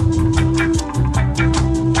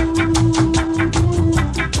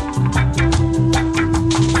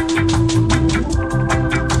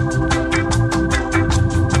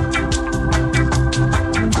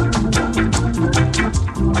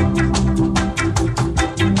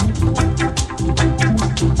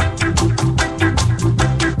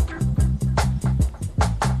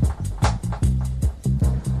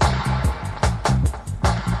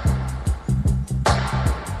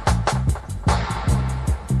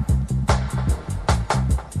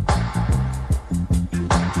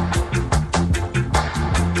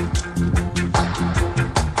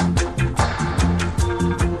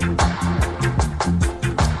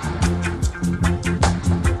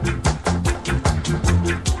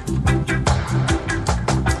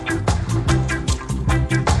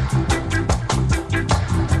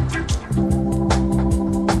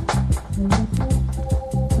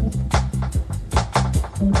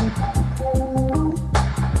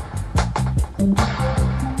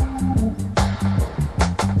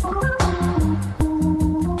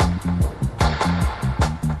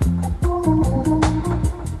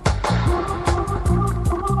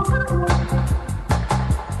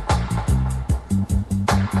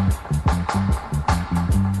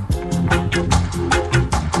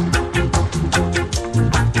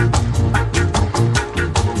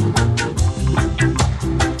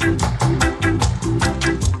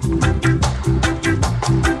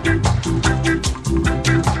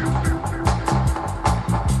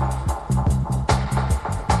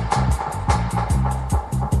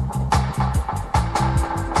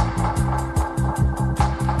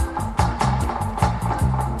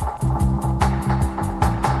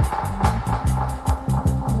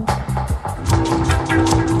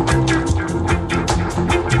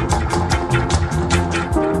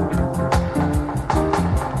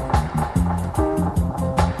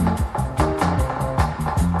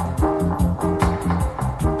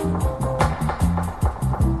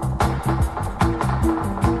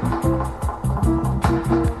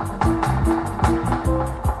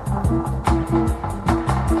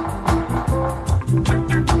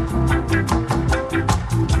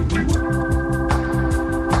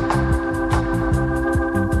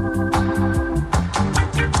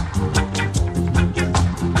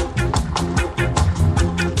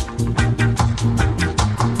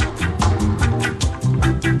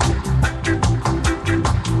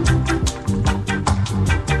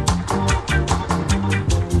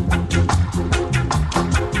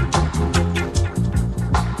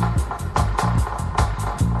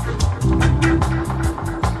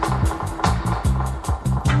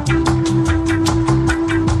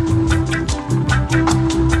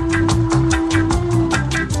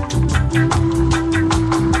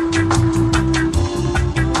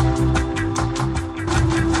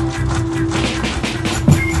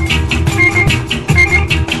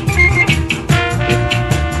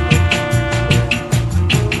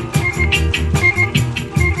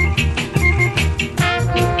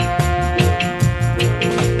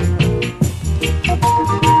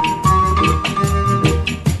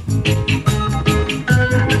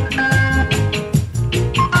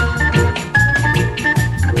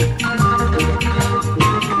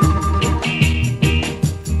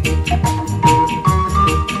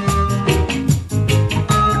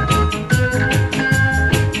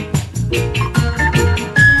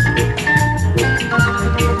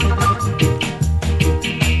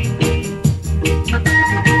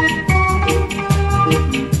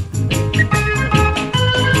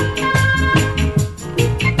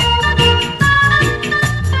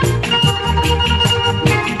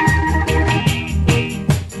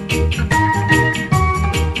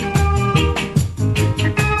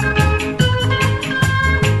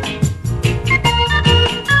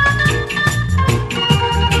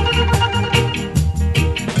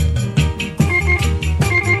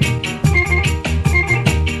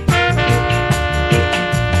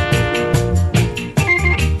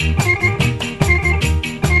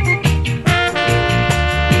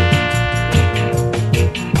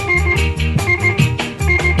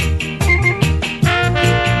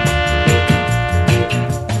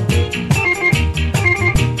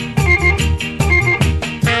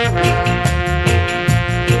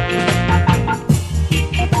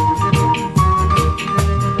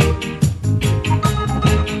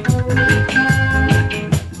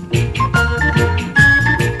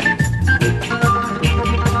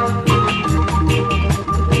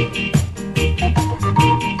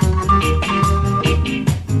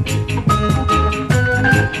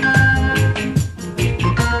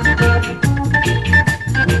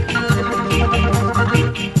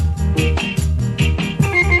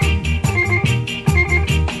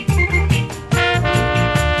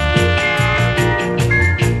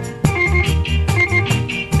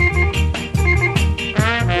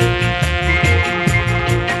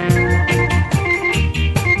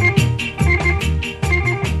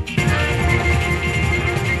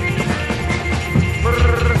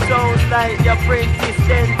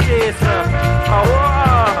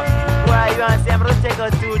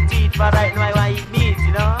 but right now I want to eat meat,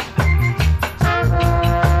 you know.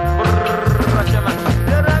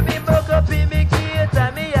 Me buck up in me gate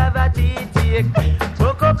and me have a tea take.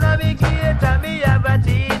 Buck up na me gate and me have a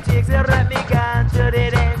tea take. Say right me gone to the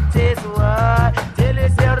dentist, what? Tell you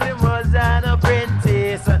sir me was an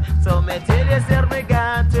apprentice. So me tell you sir me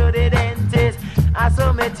gone to the dentist. And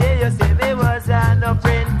so me tell you say me was an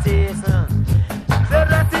apprentice. So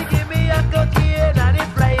Ratty give me a cocaine and it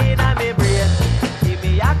flying on me brain. Give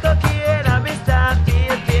me a cocaine and me start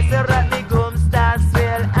feel pain. So Ratty gum start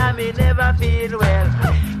swell and me never feel well.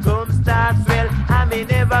 Gum start swell and me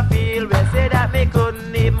never feel well. Say that me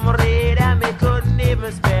couldn't even read and me couldn't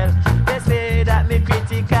even spell. They say that me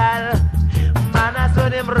critical. Man I saw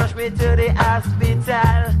them rush me to the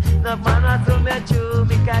hospital. No man I saw me chew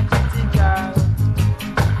me can critical.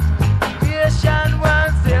 Patient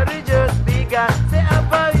one say we just began. Say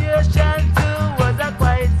operation two was a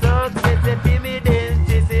quite success. Say fi me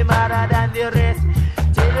dentist say better than the rest.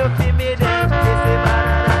 Tell you fi me dentist say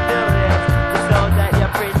better than the rest. It sounds like your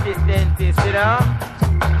apprentice dentist, you know.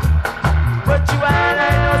 But you and I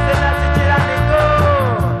know say that you can go,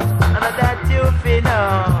 and that you fi know.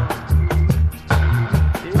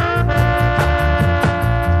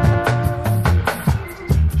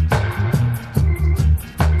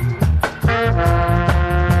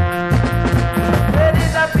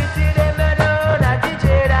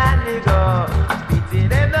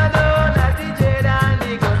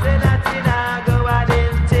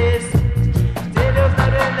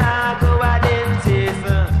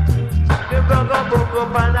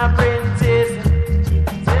 An apprentice,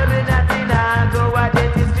 tell me nothing now. Go a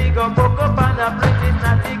dentist, we go book up an apprentice.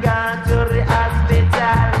 Nothing gone to the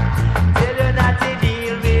hospital. Tell you nothing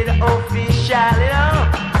deal with official, you know.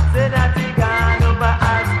 Say nothing gone over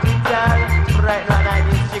hospital. Right now I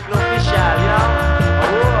need strict official, you know. Oh,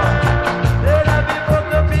 then I be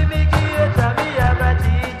book up in me gate and me have a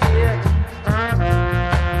DJ.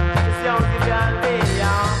 You see how you can lay,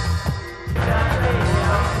 yeah. You can lay,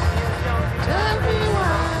 yeah. Tell me why.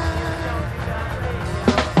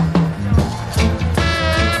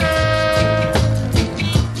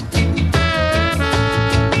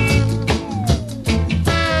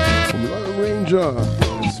 From Royal Ranger,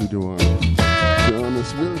 Studio One.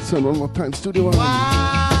 Jonas Wilson, one more time, Studio One. Why?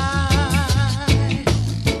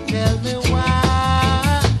 Tell me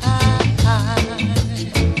why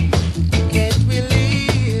can't we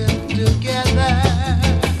live together?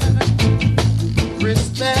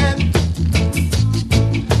 Respect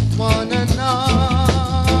one another.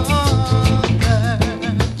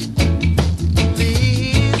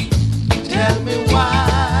 Please tell me why.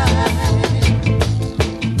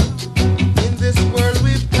 In this world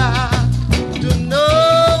we've got to know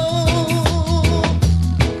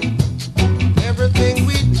everything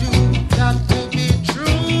we do got to be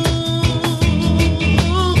true.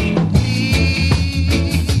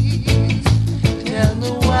 Please tell me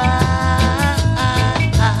why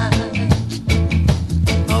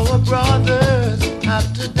our brothers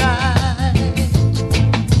have to die.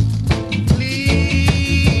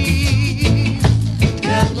 Please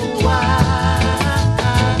tell me why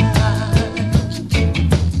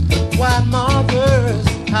mothers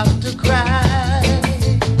have to cry.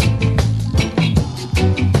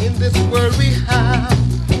 In this world we have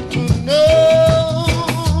to know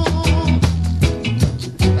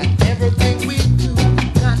that everything we do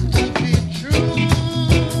got to be true.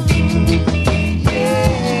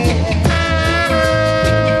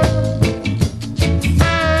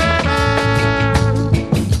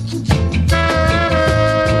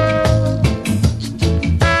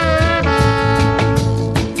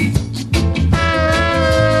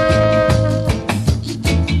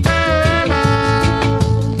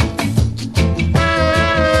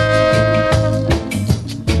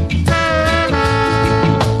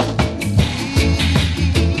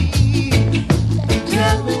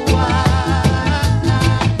 Tell me why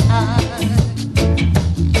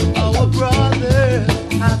our brothers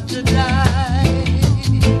have to die.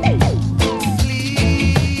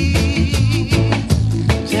 Please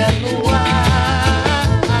tell me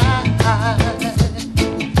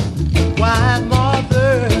why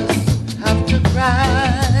mothers have to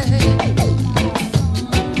cry.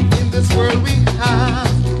 In this world we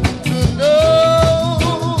have to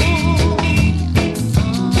know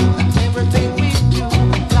everything we do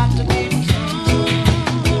got to be true.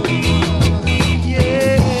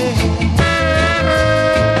 Yeah.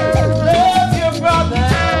 Love your brother.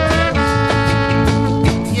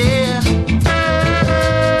 Yeah.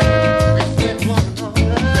 Respect one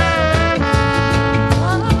another.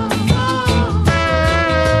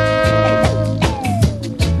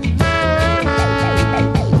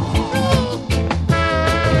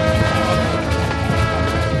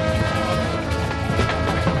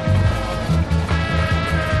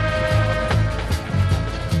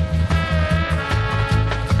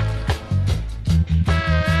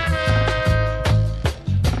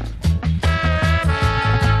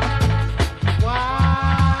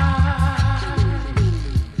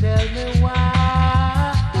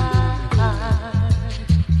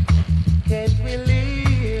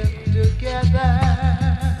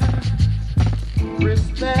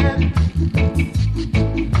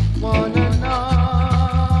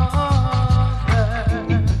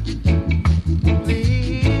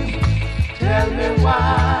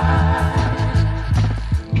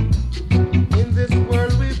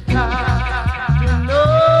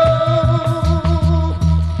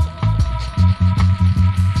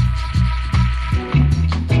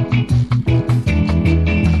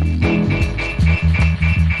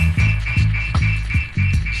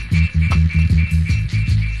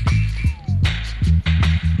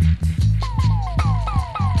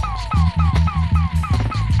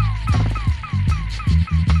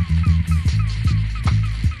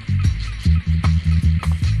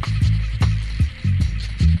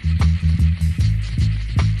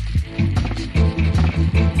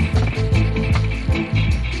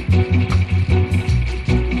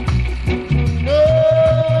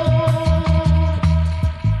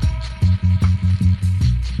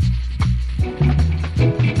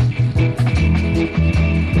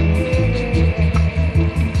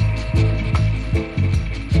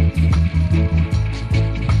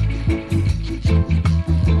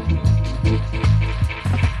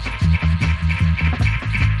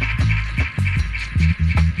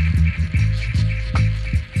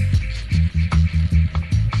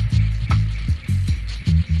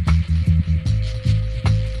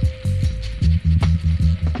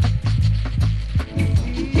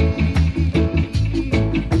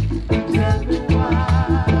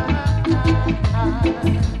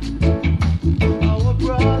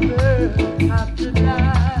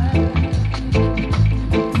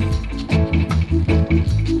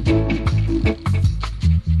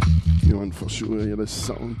 sure you're the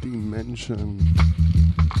sound dimension.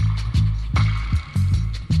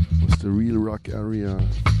 What's the real rock area?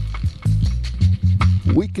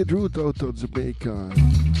 Wicked route out of Jamaica.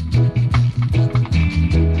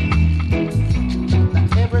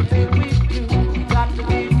 Everything we do got to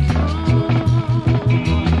be true.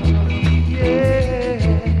 Yeah.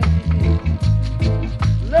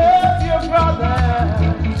 Love your brother.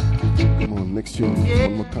 Come on, next tune. Yeah.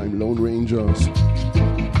 One more time. Lone Rangers.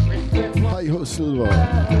 Hi Ho Silver.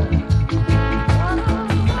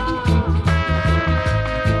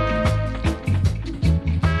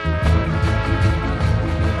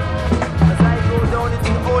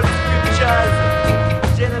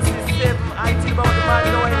 Genesis 7, I tell about the man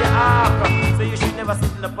knowing the ark. So you should never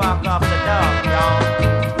sit in the park after dark, y'all.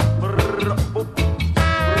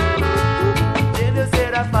 Then you say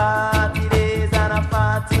the 40 days and a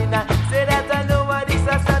 49. Say that I know what is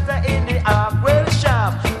a Saturday in the ark. Well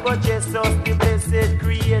sharp, but Jesus the blessed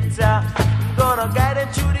creator gonna guide them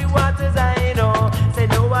through the waters, I know. Say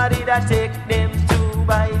nobody that take them 2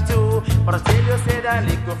 by 2. But I tell you, say that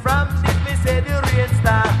liquor from this, me say the rain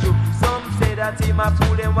start to. Say that him a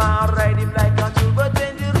fool and want ride him like a mule. But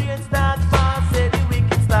when the rain start fall, say the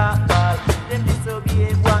wicked start fall. Them disobey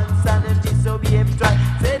him once and them disobey him twice.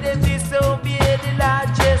 Say them disobey the Lord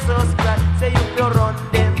Jesus Christ. Say you can run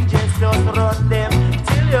them, Jesus run them.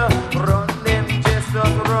 Till you run them,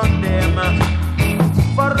 Jesus run them.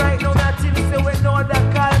 But right now that till you say we know that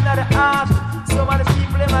call in the heart. Some of the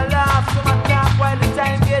people them a laugh, some a talk while the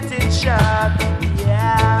time getting short.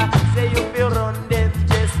 Yeah, say you feel run them.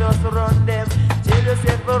 Jesus run them, tell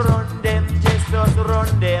yourself run them, Jesus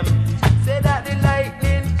run them. Say that the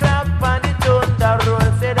lightning clap and the thunder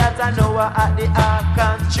roll. Say that I know at the ark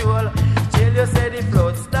control. Tell you say the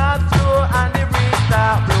flood start flow and the breeze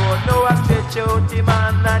start blow. Now I stretch out the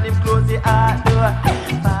man and him close the heart door.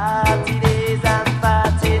 40 days and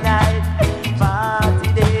 40 nights,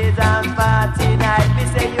 40 days and 40 nights. Me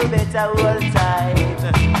say you better hold tight.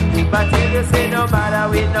 But tell you say no matter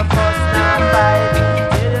with no fuss nor fight.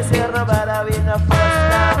 Nobody with no first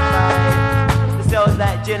time fight. It sounds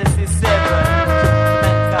like Genesis 7.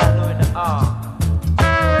 Mankind knowing the ark.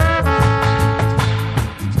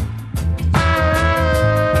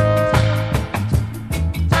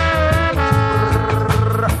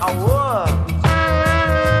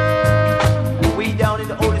 We down in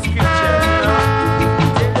the Holy Scriptures, you know.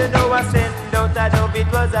 Till you know I send out a dove, it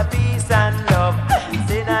was a peace and love.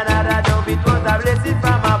 Send another dove, it was a blessing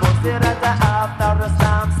from above. Say that after the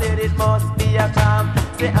storm, said it must be a calm.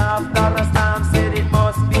 Say after a storm, said it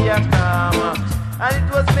must be a calm. And it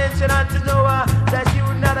was mentioned unto Noah that you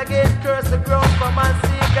would not again curse the ground for man's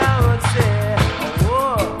sake. I would say,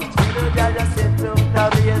 oh, till the judge set up the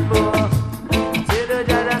rainbow. Till the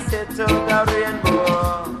judge set up the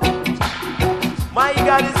rainbow. My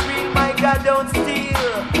God is real, my God don't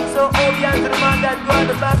steal. So obey unto the man that go on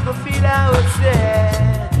the battlefield, I would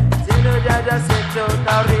say. Till the judge set up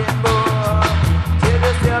the rainbow. Till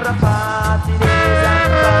the say 40 days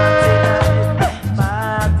and 40 nights,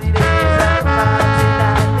 40 days and 40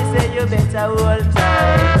 nights. Me say you better hold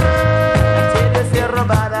tight. Till you say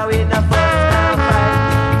Robada win the first now fight.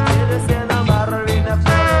 Till you say no matter win the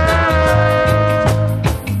first now fight.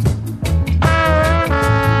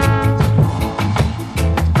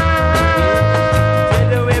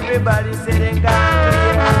 Till you everybody say they can't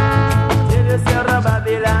clear. Till you say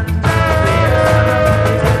Babylon.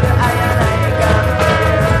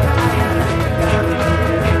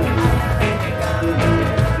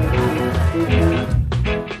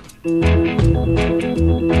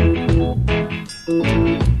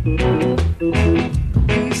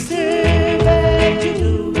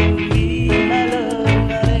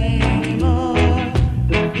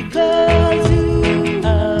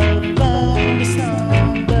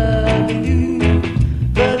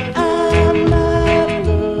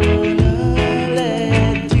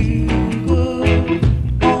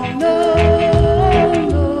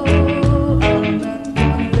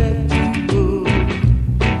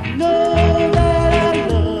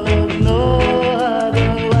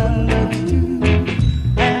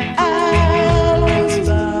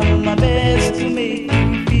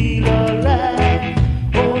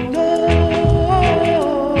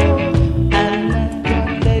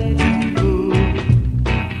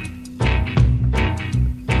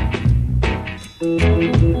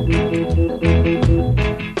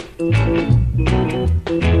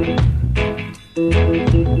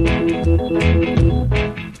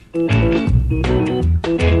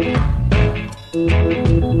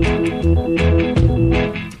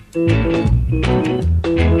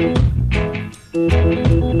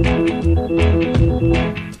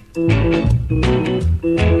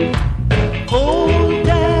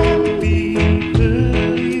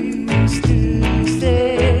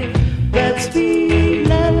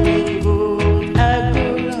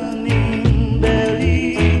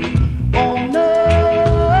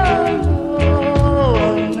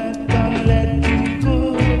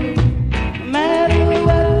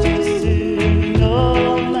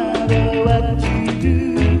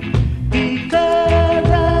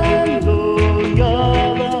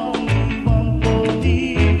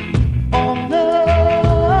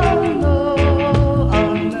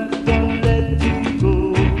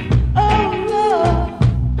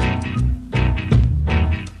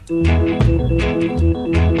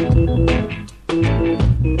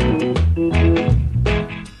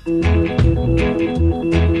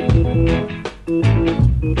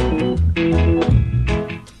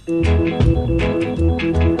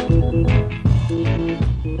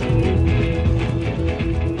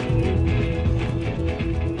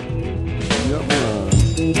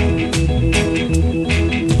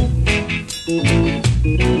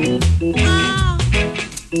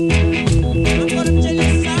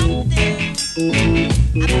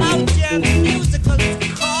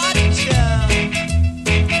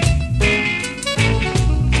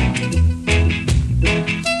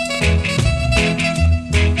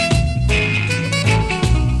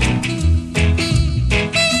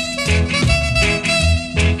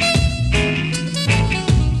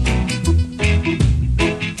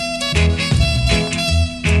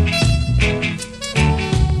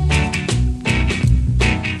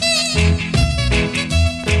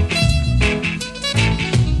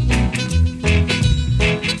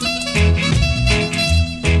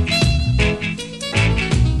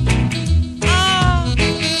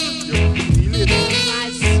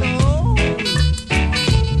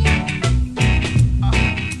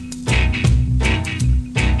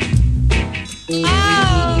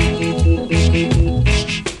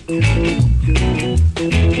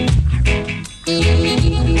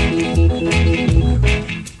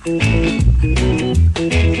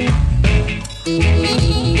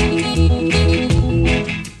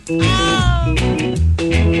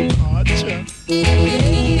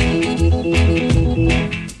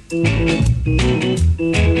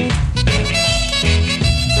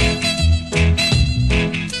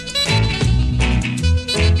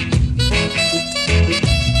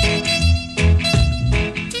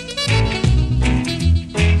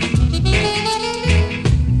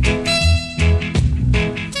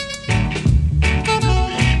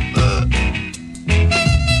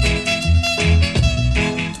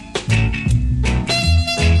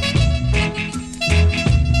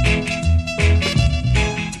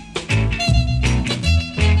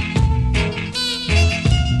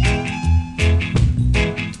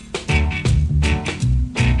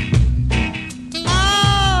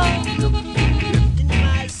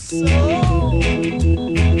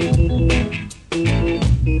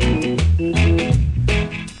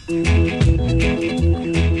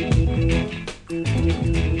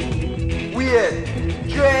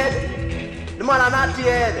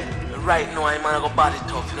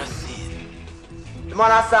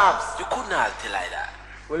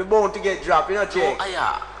 Drop, you know, Jake. Oh,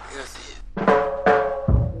 yeah. You see.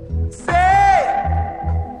 Say,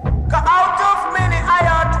 out of many, I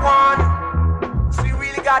had one. So you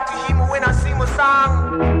really got to hear me when I sing my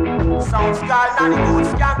song. Sounds called not the good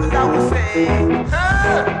scampers, I would say.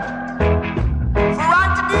 For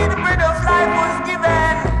unto thee the bread of life was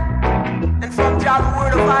given, and from Jah the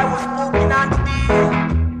word of I was spoken unto thee.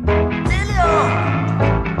 Till you.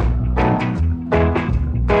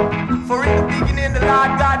 For in the beginning the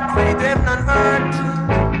Lord God created heaven and earth.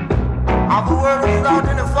 All the world was out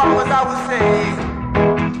in the flowers, I would say.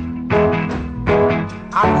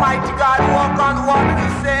 Almighty God walk on the water to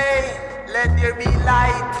say, let there be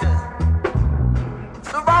light.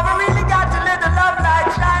 So Baba really got to let the love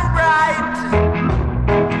light shine bright.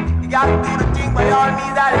 You got to do the thing by all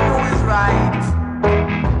means that you know is right.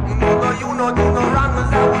 You know, do no wrong,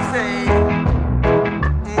 as I would say.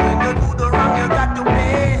 When you do the wrong, you got to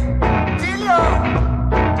pay. Till you.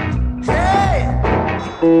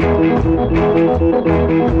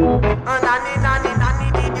 Nanny,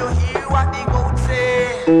 did you hear what the goat say?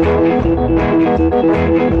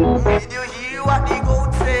 Did you hear what the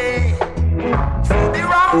goat say? So the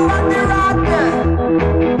wrong got the rock,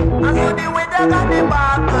 and so the weather got the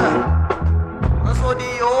back, and so the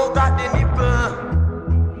old got the nipple,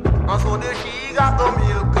 and so the she got the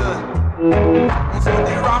milk, and so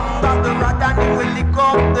the wrong got the rat, and he will lick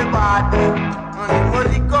up the bad. And it will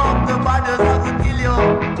lick up the bodies that will kill you.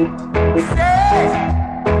 Say,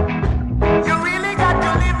 you really got to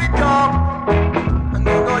live it up. And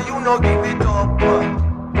you know, give it up.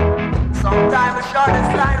 Sometimes the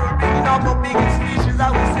shortest line will bring up the biggest fishes, I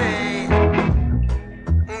will say.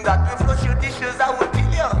 That will flush your dishes, I will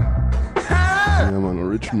kill you. Yeah, man,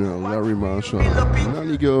 original Larry Marshall.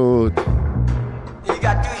 Nanny Goat. You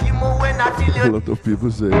got to hear more when I tell you. A lot of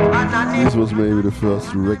people say this was maybe the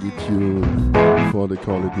first reggae tune before they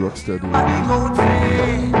call it rocksteady.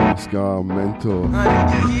 Ska, Mentor. I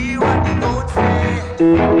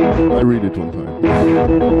read it one time. I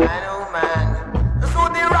know, man. So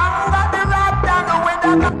the ram got the rap down the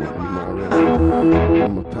window.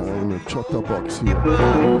 One more time, Chotta box here.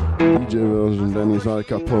 DJ version, then is Al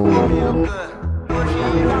Capone.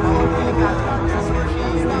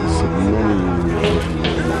 Some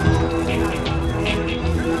money.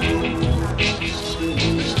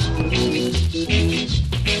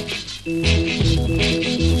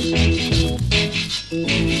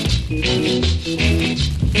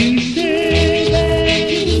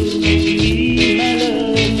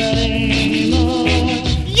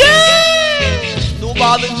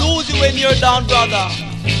 Nobody knows you when you're down, brother.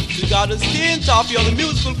 You gotta stay on top, you're the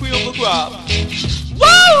musical queen of the crowd.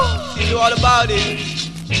 Woo! Tell you all about it.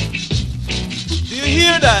 Do you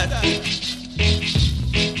hear that?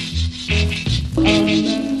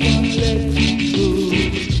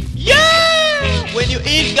 Yeah! When you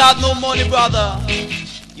ain't got no money, brother,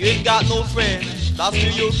 you ain't got no friend. That's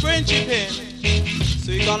where your friendship ends.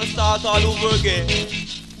 So you're gonna start all over again.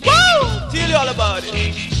 Woo! Tell you all about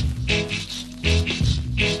it.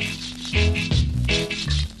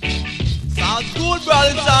 Sounds good,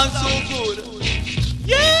 brother, sounds so good.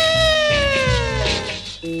 Yeah!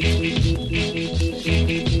 Do you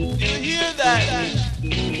hear that?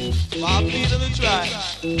 My feet on the track.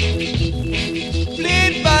 Play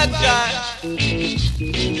it back, Jack.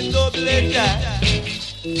 You double it, Jack.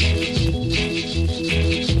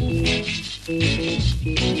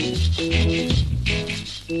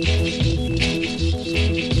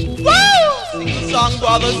 Woo! Sing the song,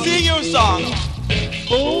 brother, sing your song.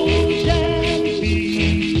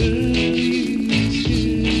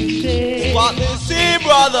 It's what they say,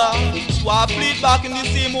 brother. It's why I play it back in the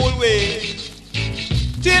same old way.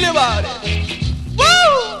 Tell you about it.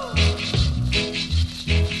 Woo!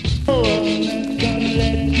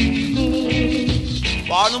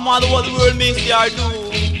 But no matter what the world makes you do,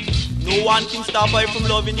 no one can stop her from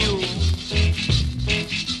loving you.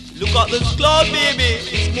 Look at this cloud, baby,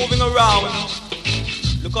 it's moving around.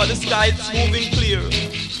 Look at the sky, it's moving clear.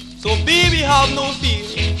 So baby, have no fear.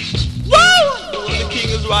 Woo! The king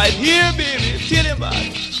is right here, baby. Tell him about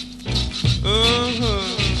it.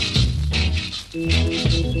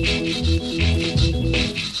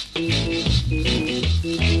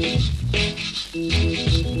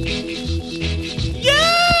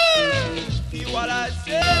 Yeah! See what I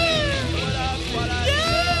say?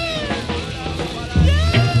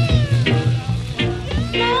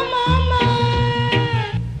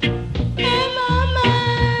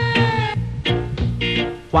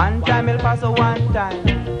 One time El Paso, one time.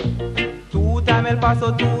 Two time El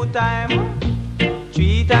Paso, two time.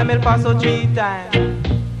 Three time El Paso, three time.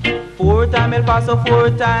 Four time El Paso, four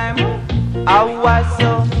time.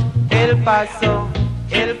 Aguaso, El Paso,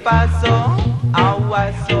 El Paso,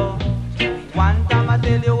 Aguaso. One time I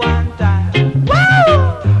tell you one time.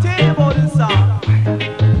 Woo! Tell you about the song.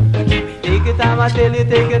 Take your time, I tell you,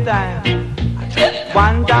 take your time.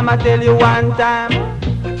 One time I tell you one time.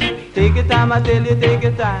 Take your time, I tell you, take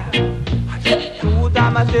your time. Two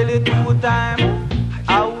time, I tell you, two time.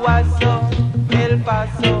 Aguaso, El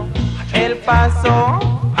Paso, El Paso,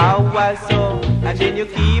 Aguaso. And then you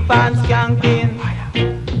keep on skanking.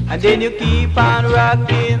 And then you keep on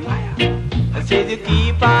rocking. I said you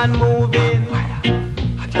keep on moving.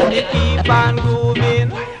 And you keep on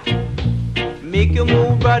grooving. Make you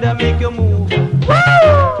move, brother, make you move.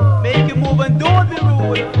 Woo! Make you move and don't be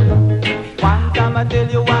rude. One time I tell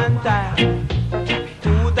you one time.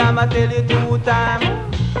 Two time I tell you two time.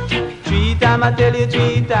 Three time I tell you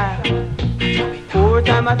three time. Four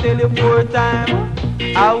time I tell you four time.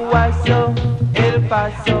 Aguaso, El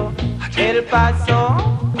Paso, El Paso,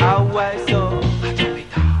 Aguaso.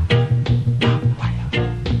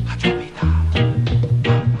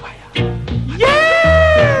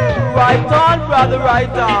 Yeah! Right on, brother, right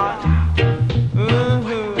on.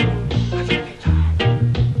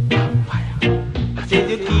 Then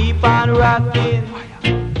you keep on rocking.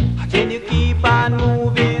 Then you keep on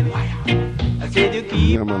moving. I said you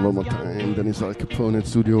keep. Yeah, man, one more time. Then it's Al Capone at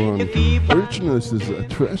Studio One. Original is a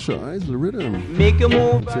Treasure Isle rhythm. Make you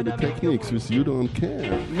move. So the techniques with You Don't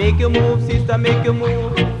Care. Make you move, sister, make you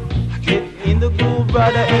move. Get in the groove,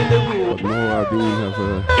 brother, in the groove. But now I do have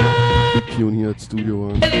a big tune here at Studio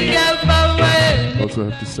One. Also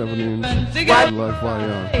have the 7-inch live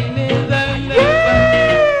wire.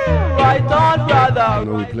 Yeah! Right on, brother.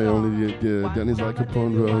 No, we play only the Dennis Al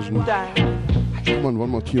Capone version. Come on, one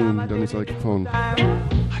more tune, Dennis Al Capone.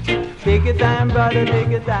 Take your time, brother, take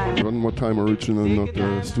your time. One more time original, not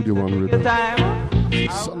the Studio One rhythm.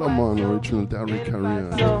 Solomon, original Derrick Carrier.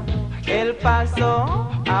 El Paso,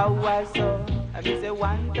 Aguaso. I say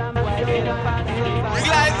one time, El Paso. Big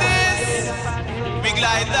like this, big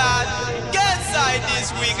like that. Get inside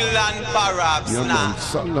this wiggle and perhaps Yeah, now. man,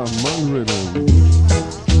 Solomon rhythm.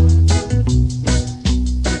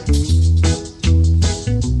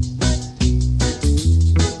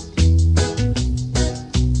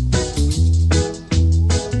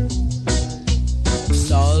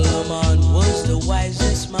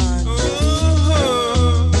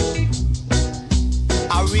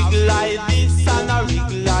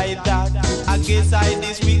 guess I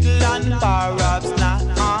this wiggle and perhaps not.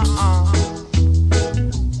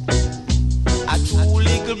 A two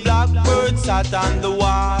little blackbirds sat on the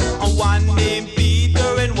wall, and one named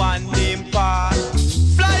Peter and one named Paul.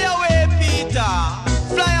 Fly away, Peter,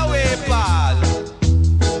 fly away, Paul.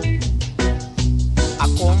 I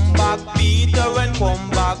come back, Peter, and come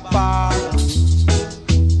back, Paul.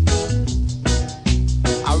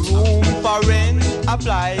 A room for rent,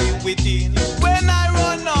 apply within. When I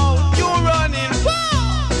run out, you running.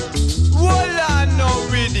 Hold on, no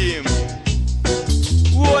rhythm.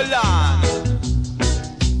 Hold on.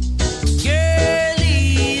 Girl,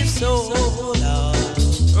 leave so long.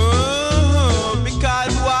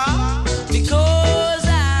 Because why? Because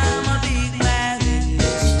I'm a big man in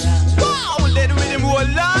this town. Wow, let the rhythm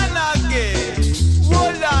hold on again.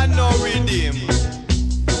 Hold on, no rhythm.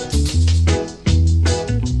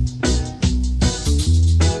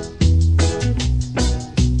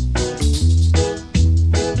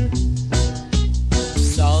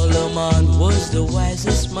 Solomon was the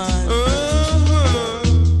wisest man.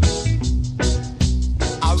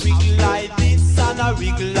 I wiggle like this and I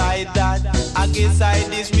wiggle like that. I guess I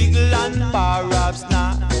this wiggle and perhaps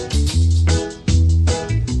not.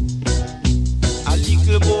 A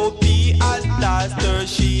little Bobby has lost her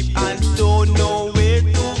sheep and don't know where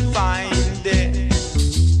to find them.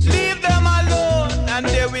 Leave them alone and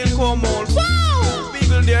they will come on. Wow!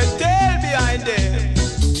 Wiggle their tail behind them.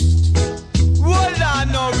 Hold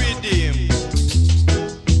on, no rhythm.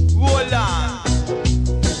 Hold on.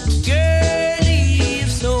 Girl,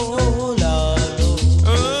 leave so long.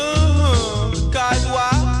 Cause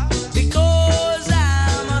why? Because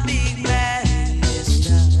I'm a big man in this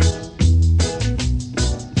town.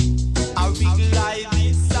 I wiggle like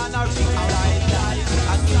this and I wiggle like that.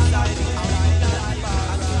 I wiggle like this.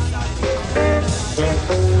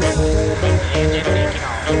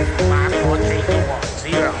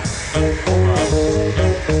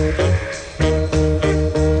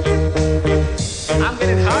 I'm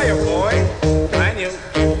getting higher, boy. Man, you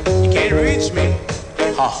can't reach me.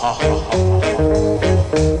 Ha ha ha ha.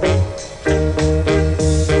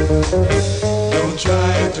 Don't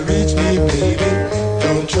try to reach me, baby.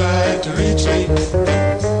 Don't try to reach me.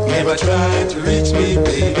 Never try to reach me,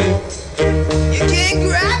 baby. You can't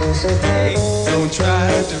grab me. Don't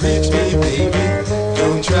try to reach me, baby.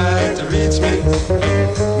 Don't try to reach me.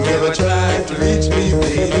 Never try to reach me,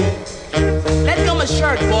 baby. Let go my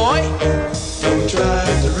shirt, boy. Don't try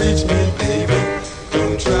to reach me, baby.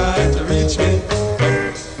 Don't try to reach me.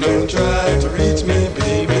 Don't try to reach me,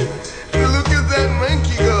 baby. Look at that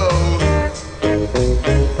monkey go.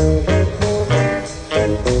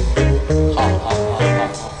 Ha ha ha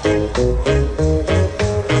ha.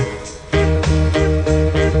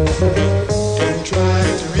 Don't try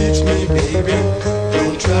to reach me, baby.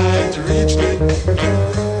 Don't try to reach me.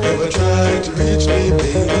 Never try to reach me,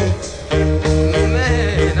 baby.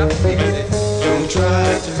 Man, I'm feeling it. Don't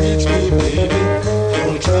try to reach me, baby.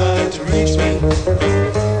 Don't try to reach me.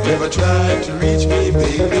 Never try to reach me,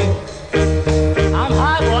 baby. I'm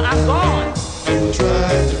high, boy. I'm gone. Don't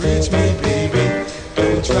try to reach me, baby.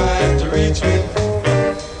 Don't try to reach me.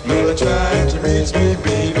 Never try to reach me,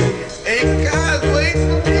 baby. Hey, guys, wait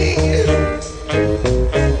for me.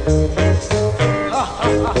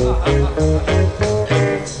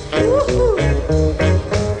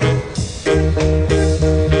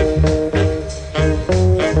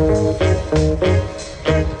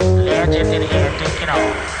 Legend in here, take it off.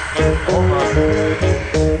 Over.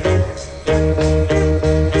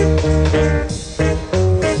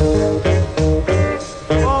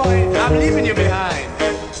 Boy, I'm leaving you behind.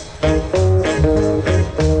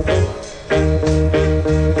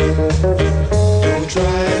 Don't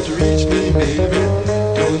try to reach me, baby.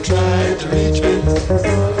 Don't try to reach me.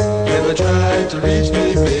 Never try to reach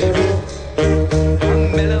me, baby.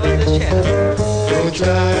 I'm middle of the shadow. Don't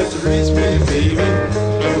try to reach me, baby.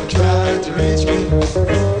 Don't try to reach me.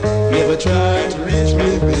 Never try to reach me,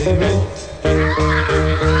 baby.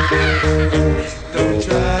 Don't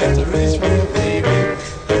try to reach me, baby.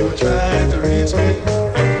 Don't try to reach me.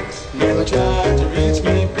 Never try to reach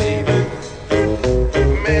me, baby.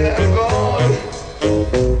 Man, I'm gone.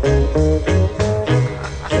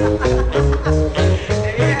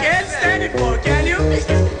 You can't stand it, boy, can you?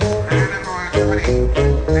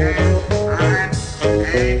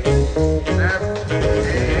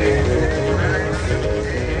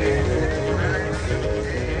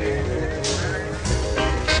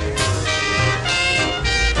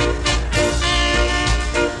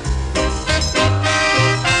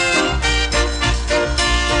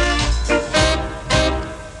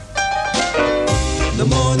 The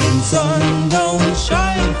morning sun don't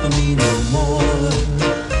shine for me no more.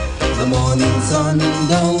 sun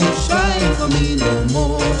don't shine for me no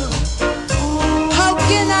more. How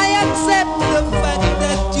can I accept the fact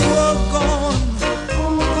that you are gone,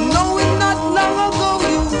 knowing not long ago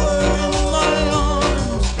you were in my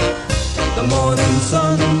arms? The morning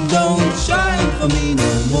sun don't shine for me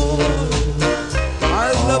no more.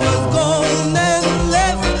 Our love is gone and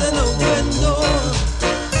left an open door.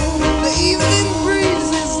 The evening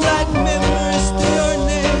breeze is like memories to your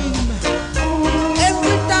name.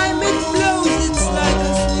 Every time it blows, it's like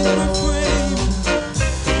a sweet refrain.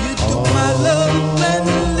 You took my love and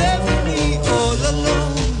left me all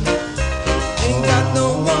alone. Ain't got no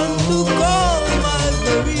one to call my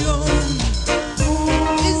very own.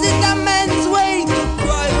 Is it a man's way to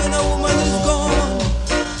cry when a woman is gone?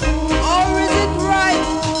 Or is it right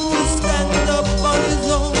to stand up on his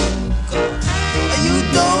own? You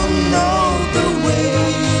don't know the way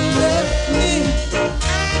you left me.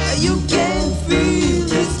 You can't feel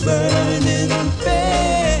this burning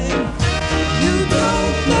pain. You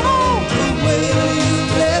don't know the way you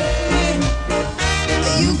left me.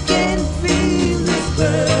 You can't feel this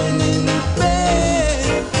burning pain.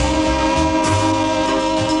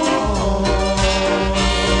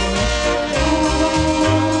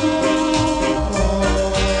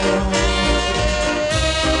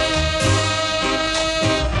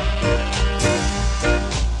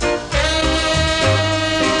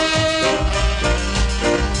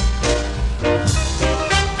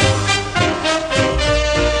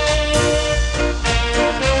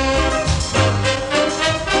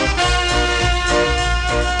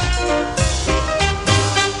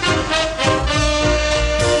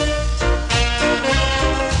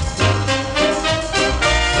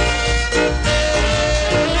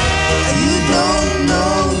 You don't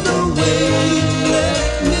know the way you left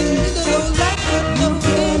me. You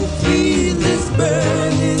can't feel this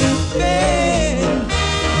burning pain.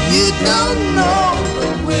 You don't know the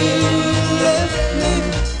way you left me.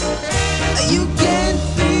 You can't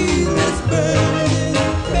feel this burning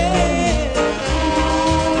pain.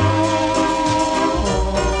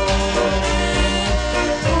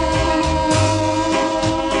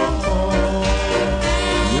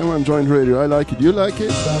 Yeah, man, Joint Radio. I like it. You like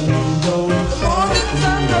it?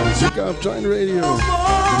 Pick up Joint Radio.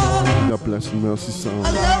 Pick up Blessed Mercy Sound.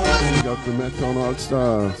 Pick up the Mettown All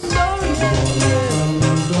Stars.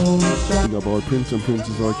 Pick up all Prince and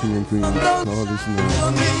Princess, all King and Queen. All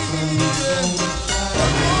listeners.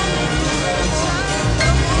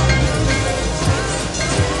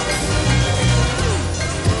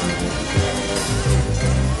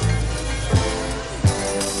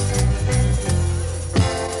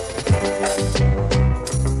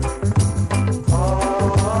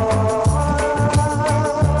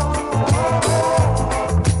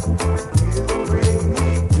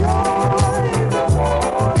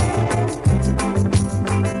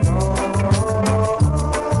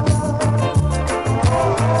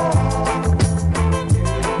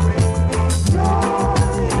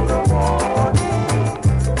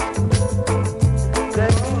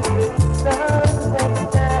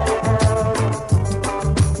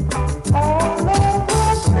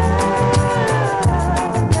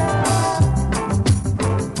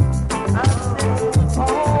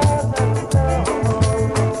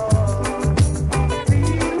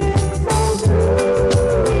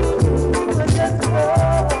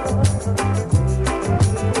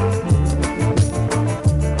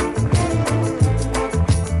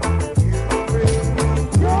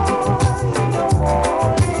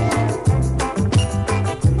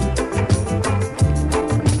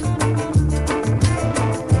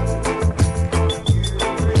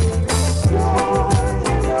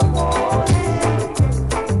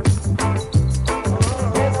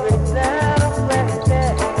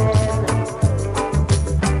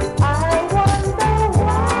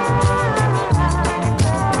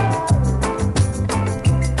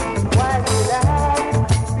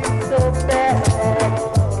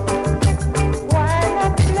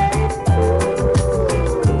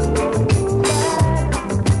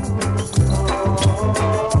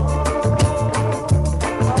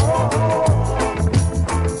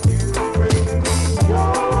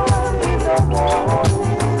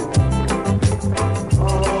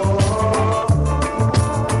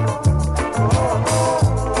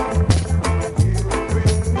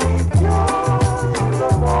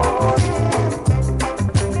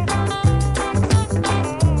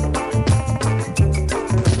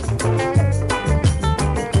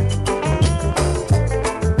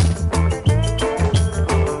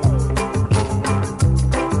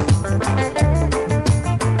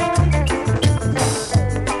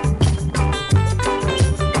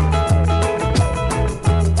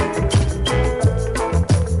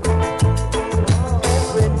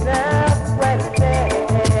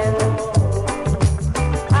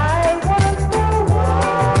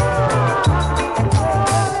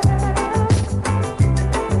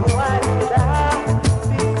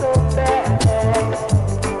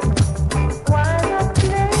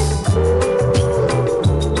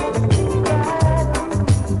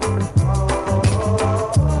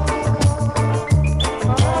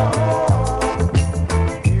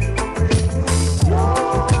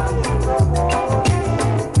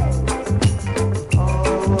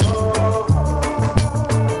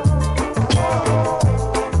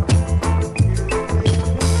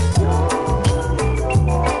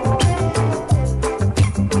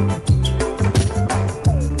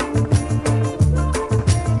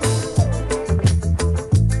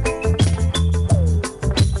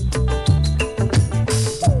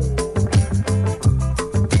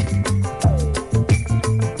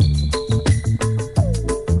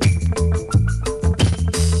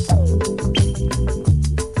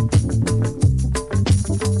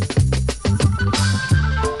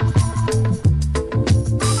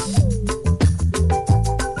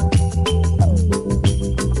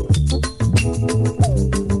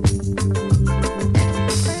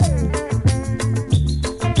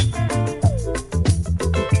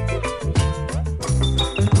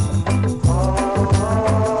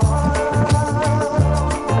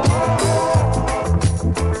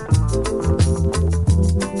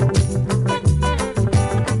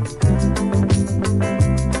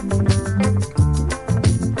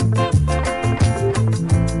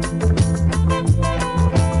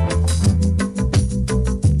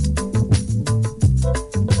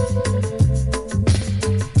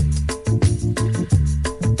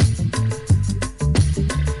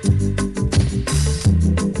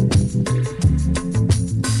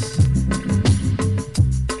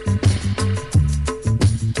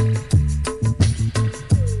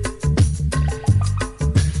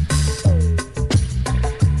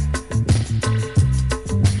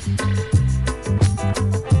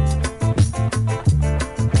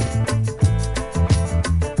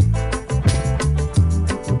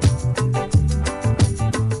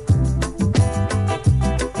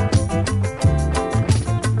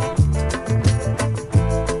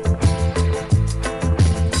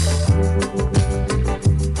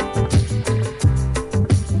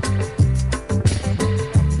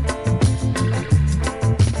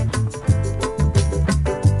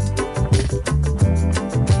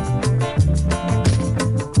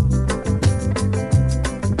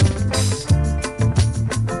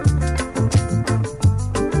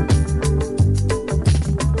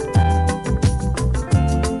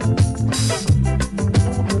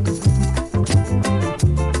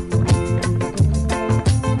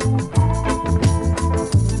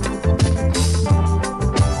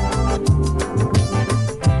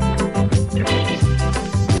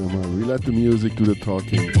 let the music do the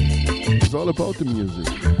talking. It's all about the music.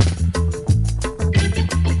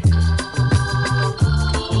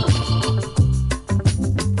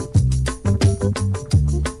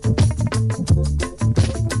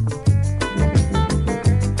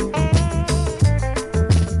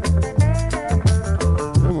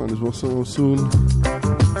 Yeah, man, it was so soon.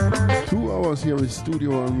 2 hours here with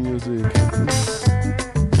Studio One music.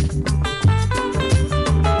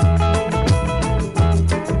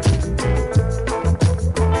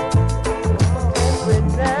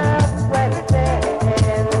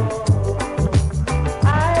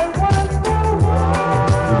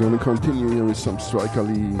 Continue here with some Striker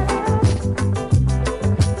Lee,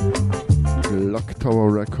 Lock Tower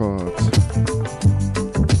Records,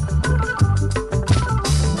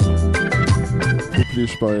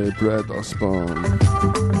 published by Brad Osborne,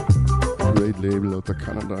 great label out of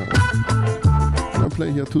Canada. And I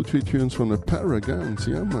play here 2-3 tunes from the Paragons,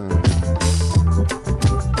 yeah man.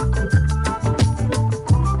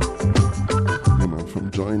 Yeah man,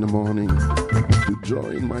 from Joy in the Morning to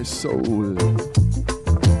Joy in My Soul.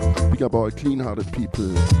 Big up all clean-hearted people.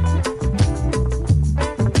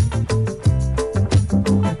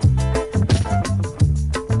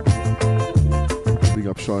 Big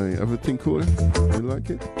up Shy. Everything cool? You like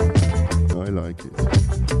it? I like it.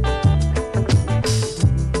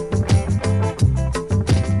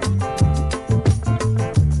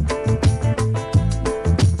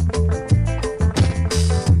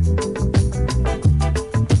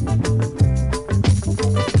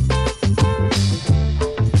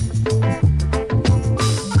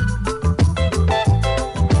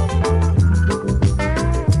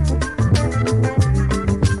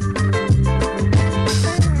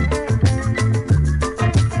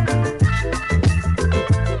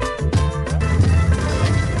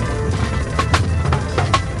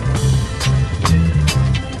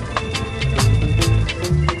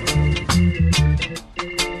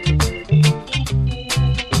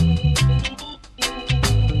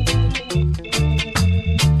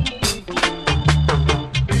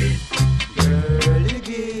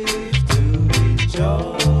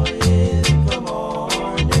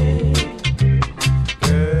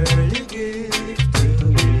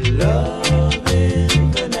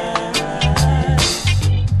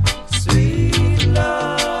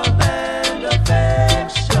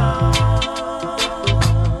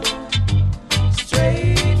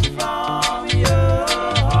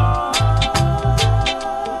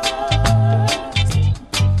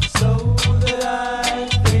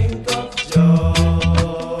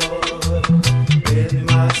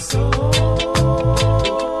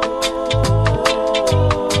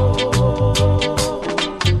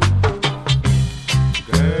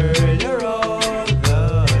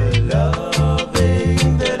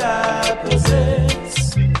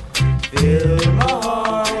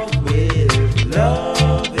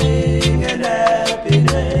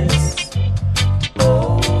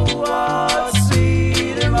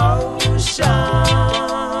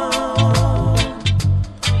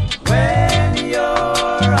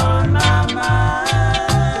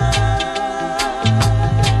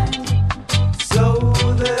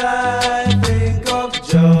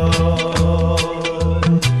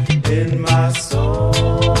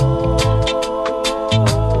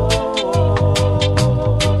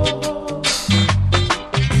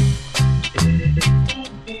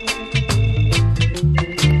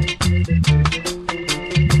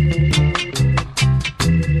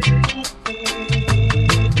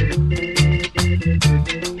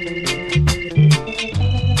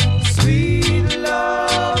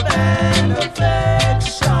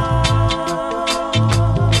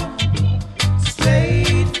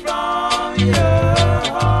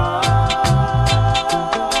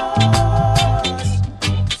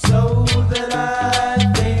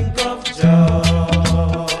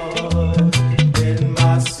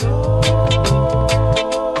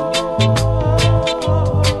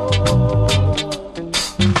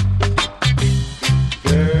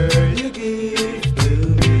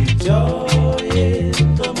 Joy in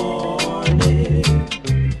the morning.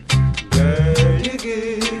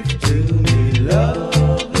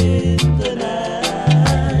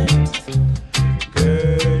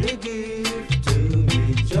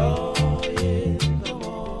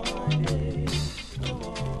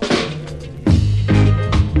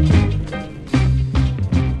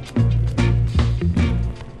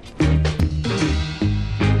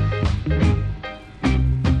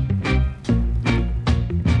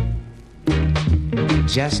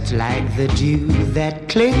 Just like the dew that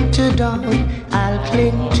cling to dawn, I'll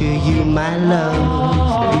cling to you, my love.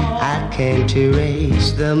 I can't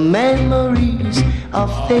erase the memories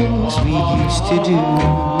of things we used to do.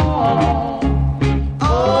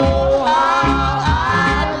 Oh, how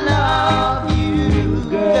I love you,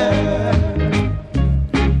 girl.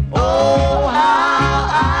 Oh, how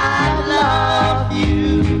I love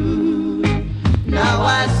you. Now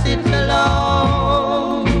I sit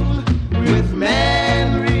alone with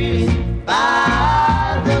memories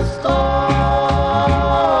by the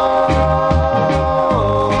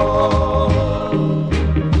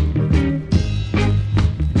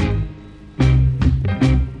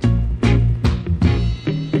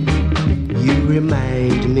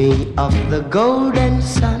remind me of the golden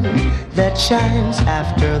sun that shines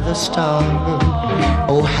after the storm.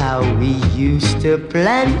 Oh, how we used to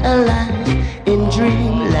plan a life in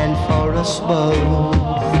dreamland for us both.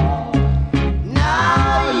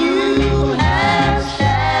 Now you have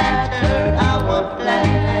shattered our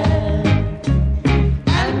plan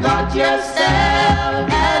and got yourself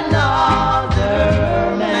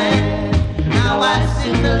another man. Now I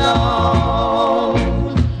sit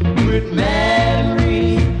alone with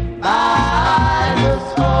memory by the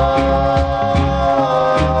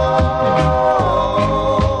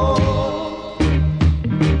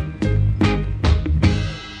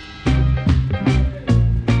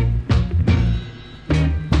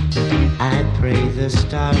I pray the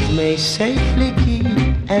stars may safely keep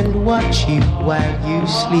and watch you while you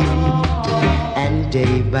sleep. And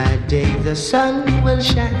day by day the sun will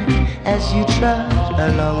shine as you trot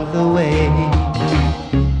along the way.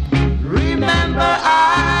 Remember,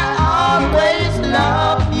 I always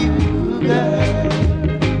love you, girl.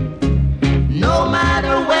 No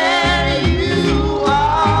matter where you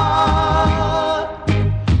are,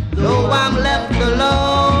 though I'm left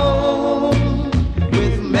alone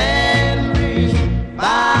with memories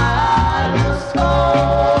by the sword.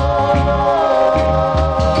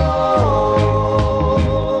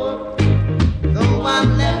 Though I'm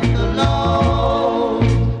left alone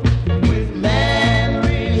with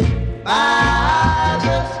memories by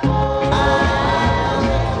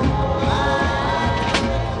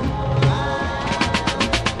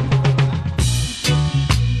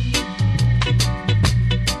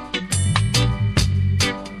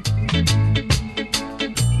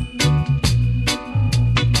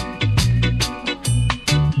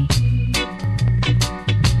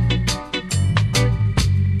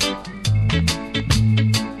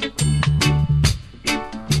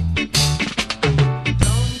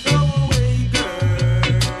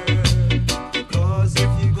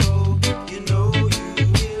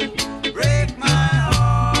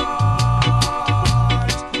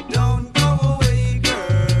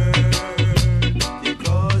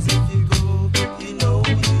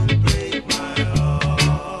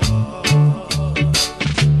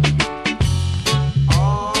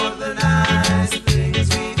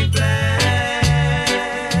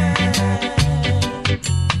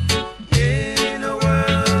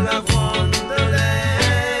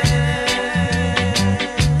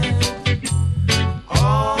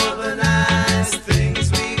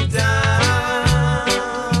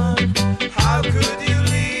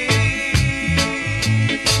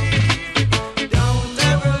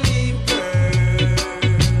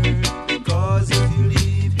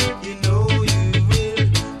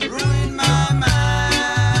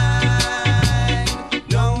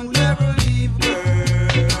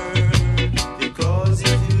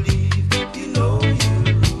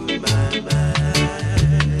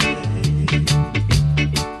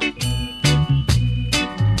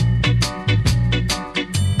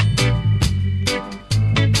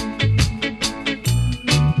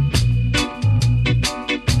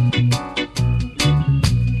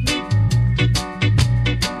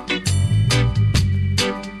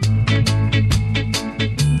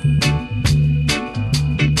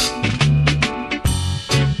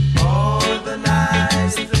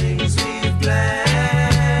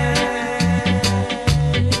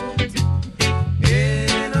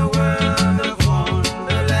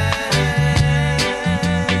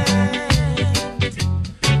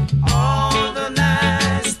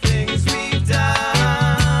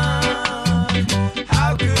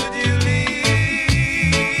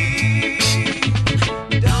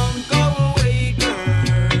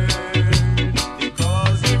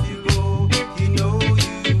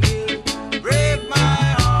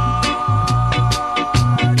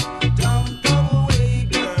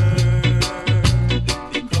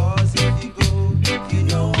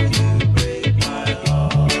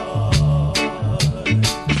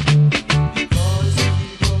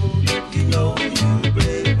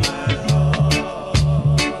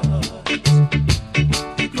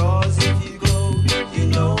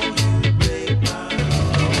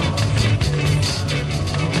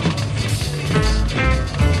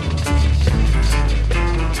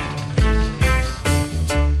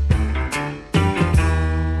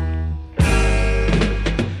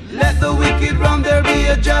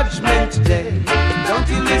a judgment day. Don't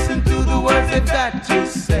you listen to the words they've got to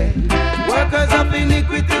say. Workers of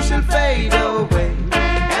iniquity shall fade away,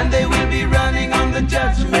 and they will be running on the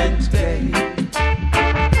judgment day.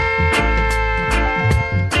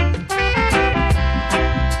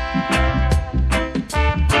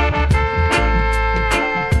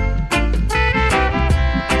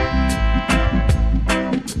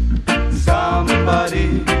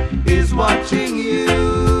 Somebody is watching you,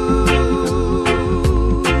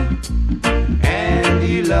 and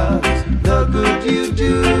he loves the good you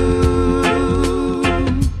do.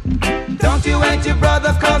 Don't you hate your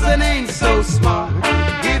brother cause it ain't so smart.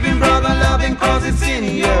 Give him brother loving cause it's in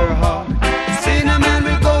your heart. Sin a man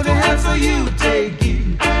will go to hell so you take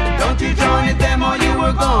it. Don't you join it them or you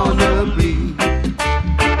were gonna be.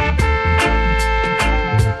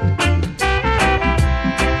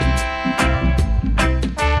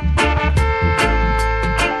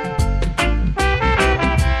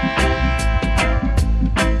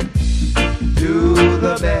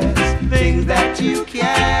 That you can,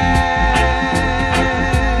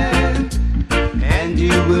 and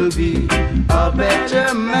you will be a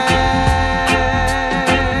better man.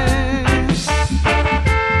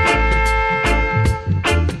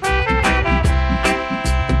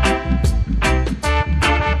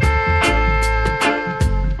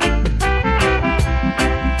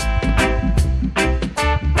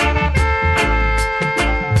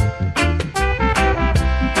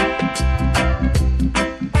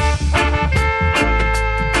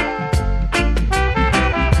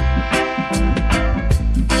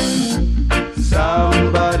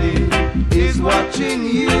 Watching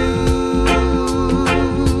you,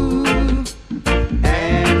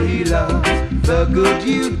 and he loves the good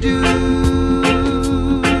you do.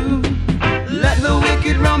 Let the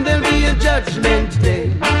wicked roam, there'll be a judgment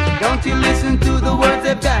day. Don't you listen to the words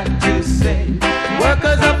they've got to say.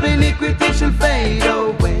 Workers of iniquity shall fade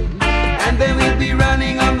away, and they will be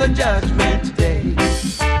running on the judgment day.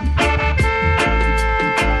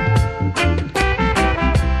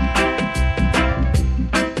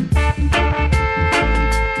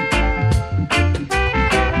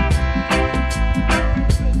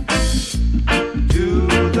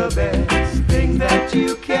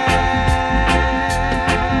 You can,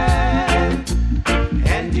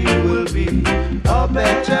 and you will be a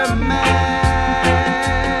better man.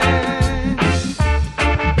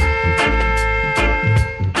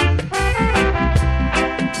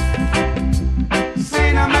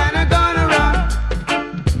 Sin a man are gonna run,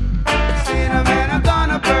 sin a man are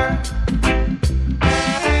gonna burn,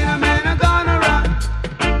 sin a man are gonna run.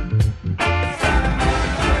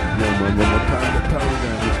 Yeah, man, one more time, the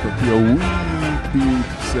paradigm is got your beat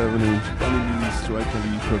 7-inch Bunny Lee Striker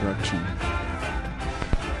Lee production.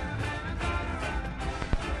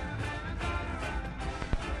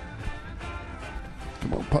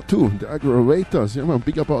 Come on, part 2, the aggravators. Yeah, man,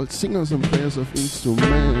 big up all singers and players of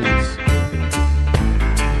instruments.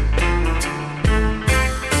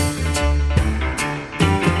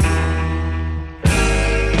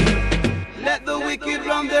 Let the wicked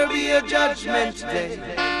run, there'll be a judgment day.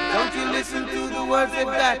 Don't you listen to the words they've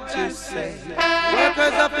got to say.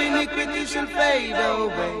 Workers of iniquity shall fade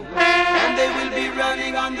away, and they will be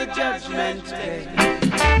running on the judgment day.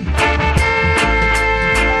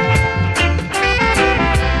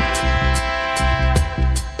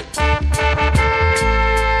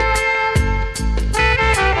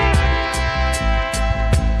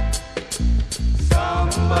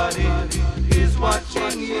 Somebody is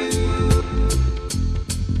watching you.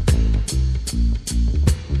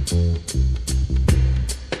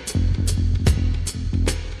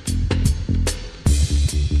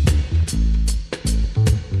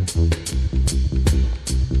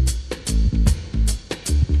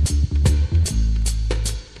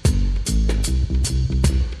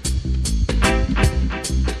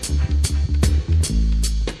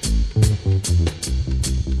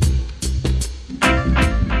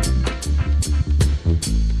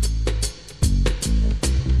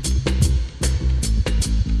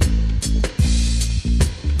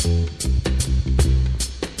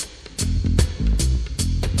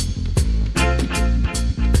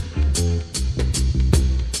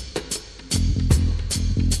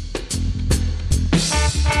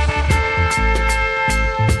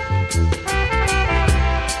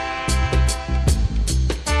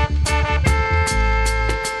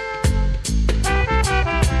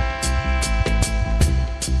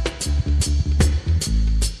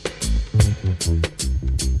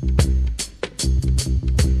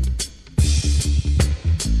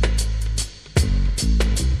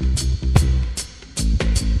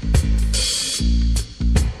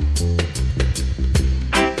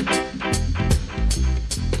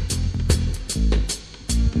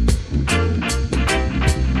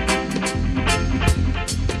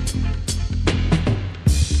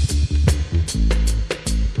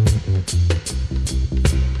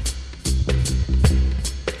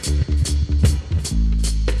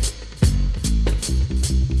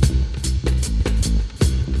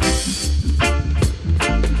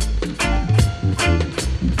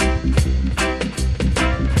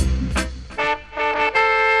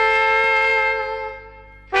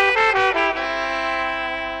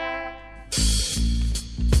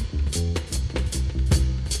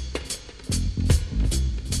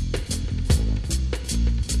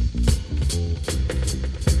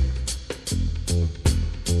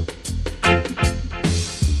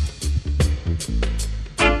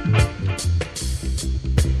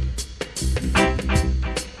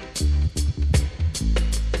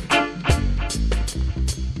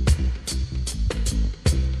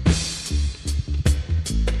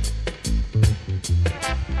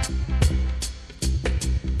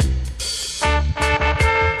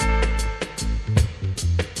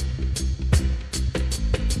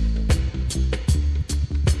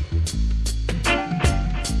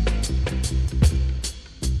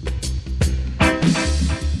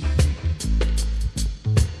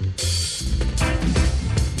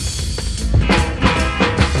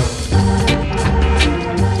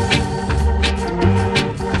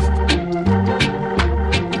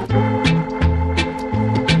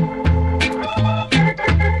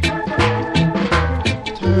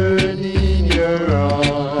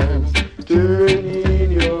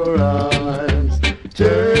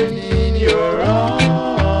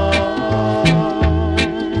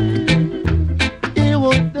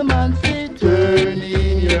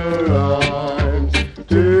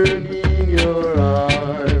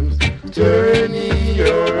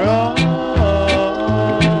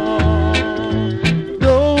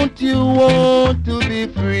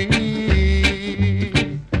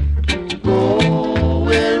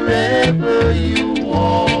 wherever you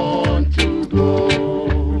want to go.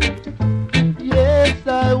 Yes,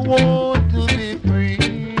 I want to be free,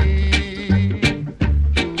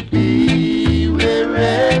 to be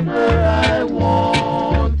wherever I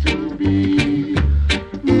want to be.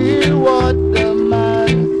 Hear what the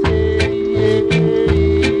man say,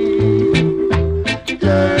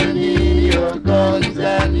 turn in your guns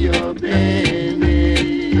and your bayonet.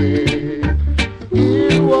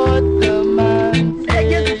 Hear what the man say,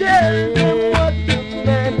 what the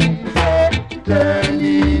man say, turn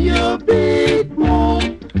in your big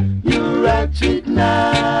boom, your ratchet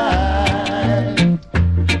knife,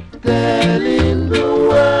 telling the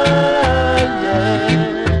world,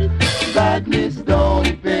 yeah, badness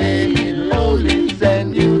don't pay, it'll only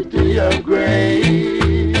send you to your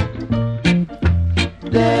grave.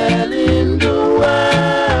 Telling the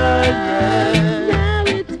world, yeah, now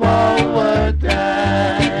it's forward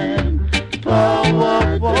time,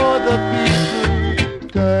 forward for the people.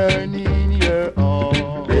 Turn in your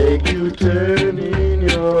arms, beg you turn in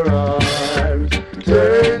your arms,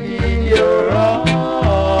 turn in your arms.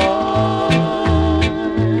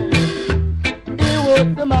 Hear what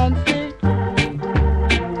the man say.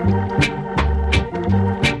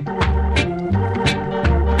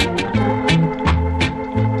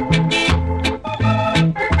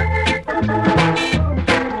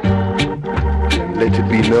 Let it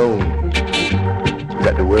be known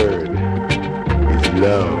that the word is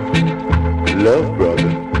love. Love,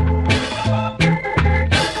 brother.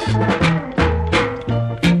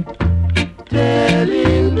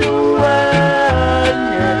 Telling the world,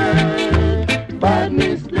 yeah,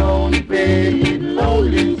 badness don't pay, it'll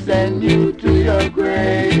only send you to your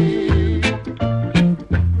grave.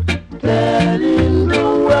 Telling the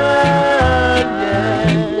world,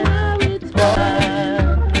 yeah, now it's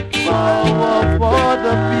time, forward for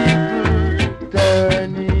the people.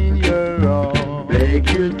 Turn in your arms, beg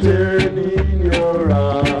you turn in your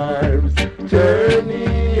arms, turn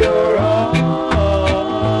in your arms.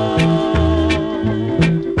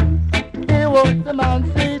 Hear what the man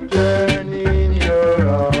say, turn in your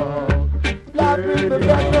arms. Black people,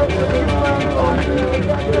 black people,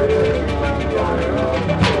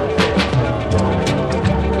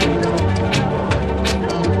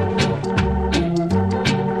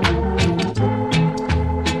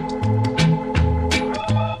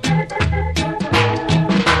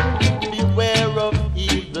 Beware of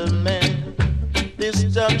evil men,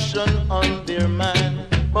 destruction on their mind,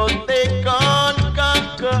 but they can't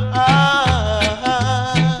conquer I.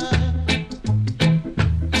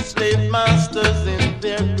 Slave masters in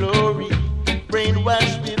their glory,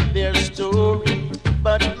 brainwashed with their story,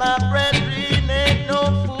 but my brethren ain't no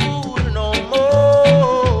fool no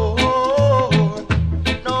more,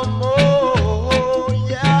 no more,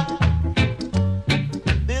 yeah.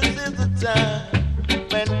 This is the time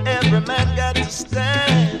when every man got to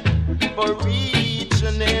stand for each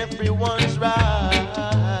and everyone's right.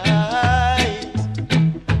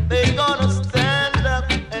 They gonna stand up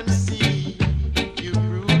and see you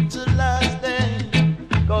brutalize them,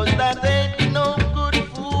 'cause that ain't no good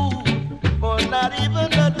food for not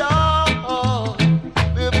even a dog.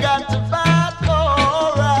 We've got to fight for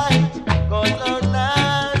right, 'cause our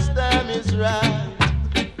nice time is right.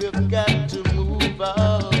 We've got to move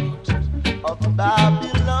out of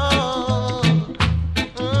Babylon.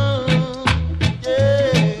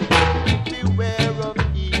 Yeah. Beware of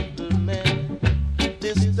evil men,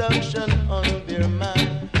 destruction on their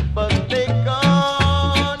mind, but they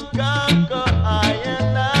can't conquer I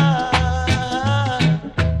and I.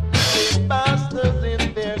 They pastors in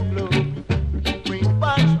their glory,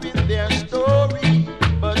 brainwashed with their story,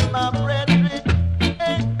 but my brethren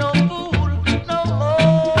ain't no fool no more.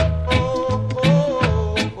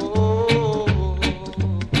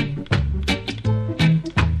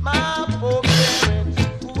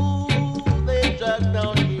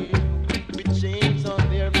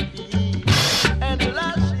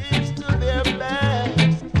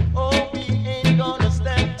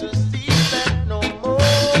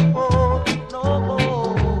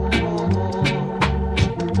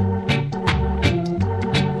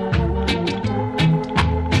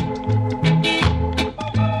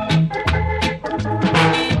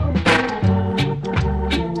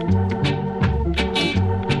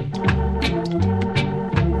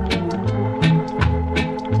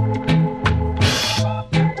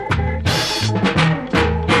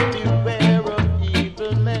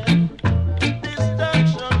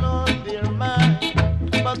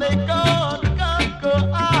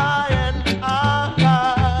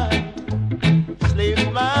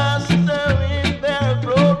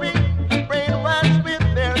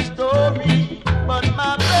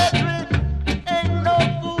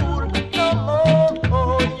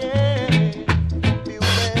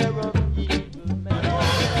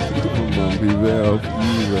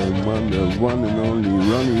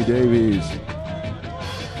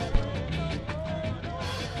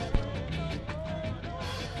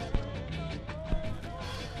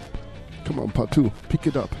 Come on, part 2. Pick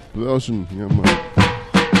it up. Version. Yeah, man.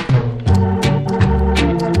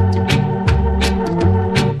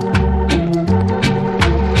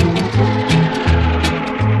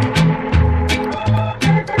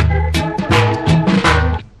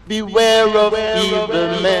 Beware of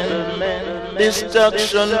evil men,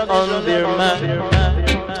 destruction on their mind.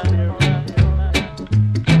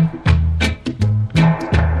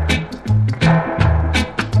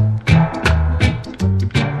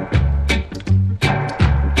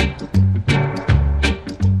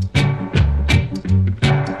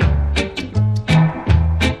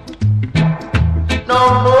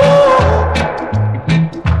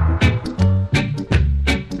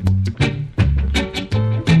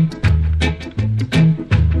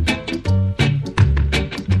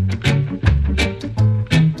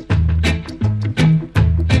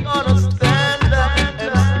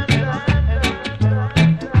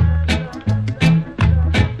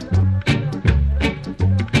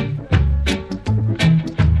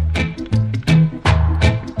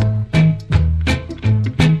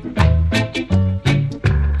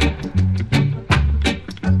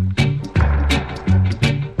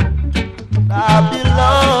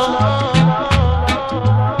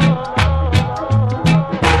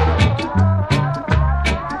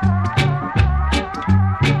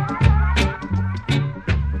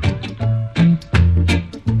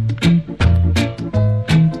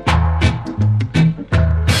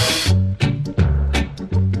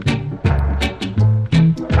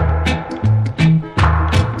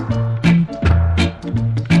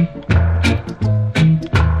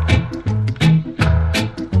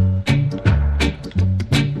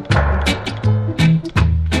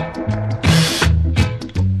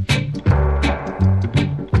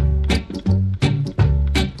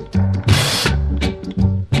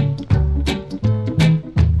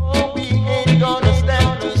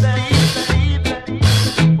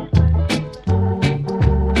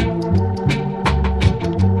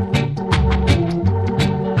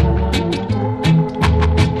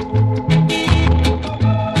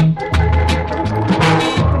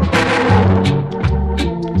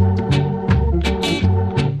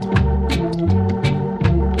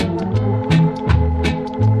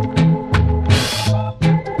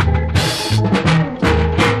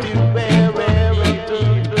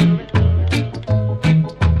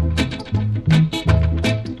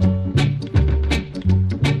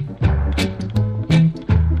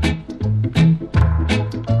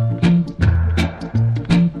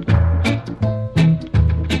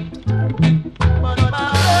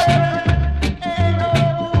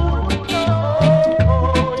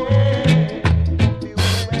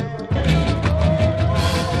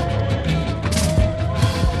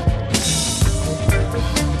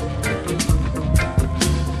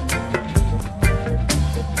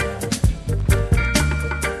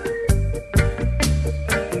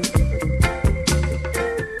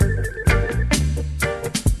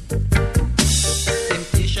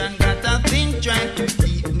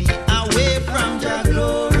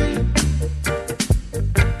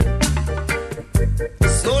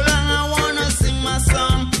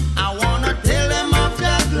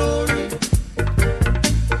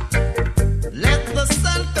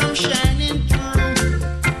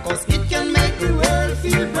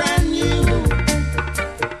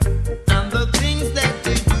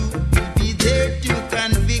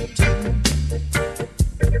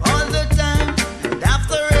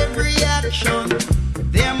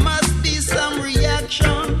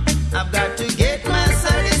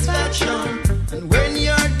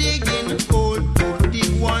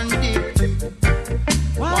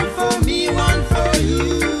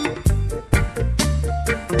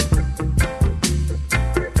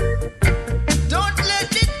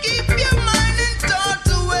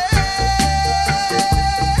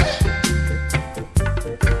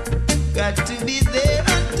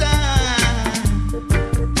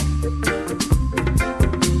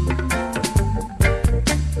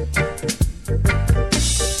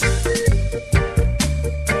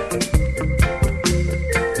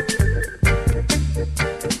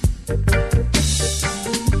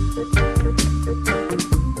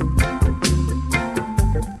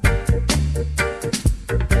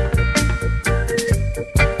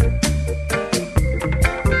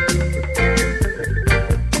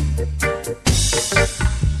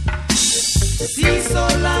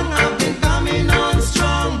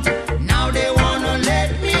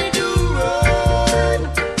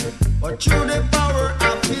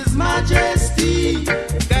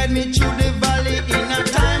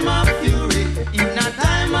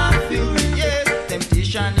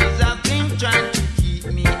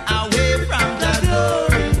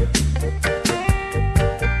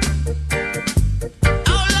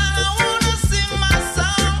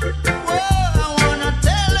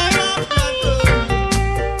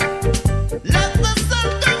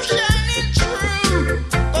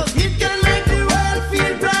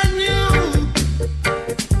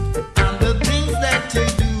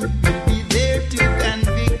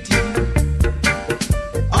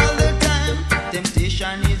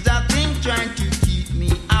 that thing trying to keep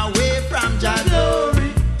me away from Jah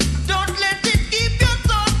glory. Don't let it keep your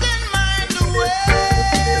thoughts and mind away.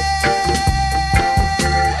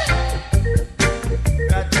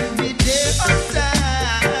 Got to be there on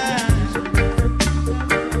time.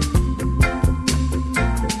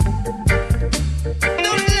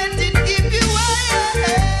 Don't let it keep you away.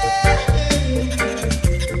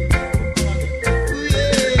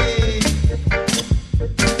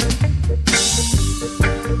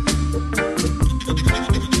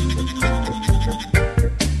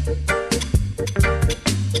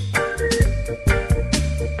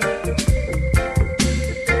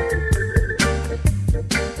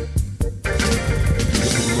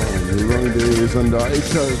 On the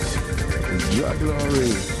iTunes, Jah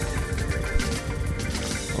Glory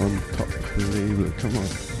on top label. Come on,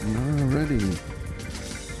 now ready.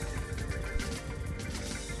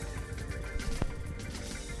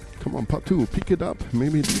 Come on, part 2, pick it up.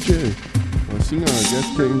 Maybe DJ or singer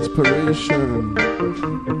get the inspiration.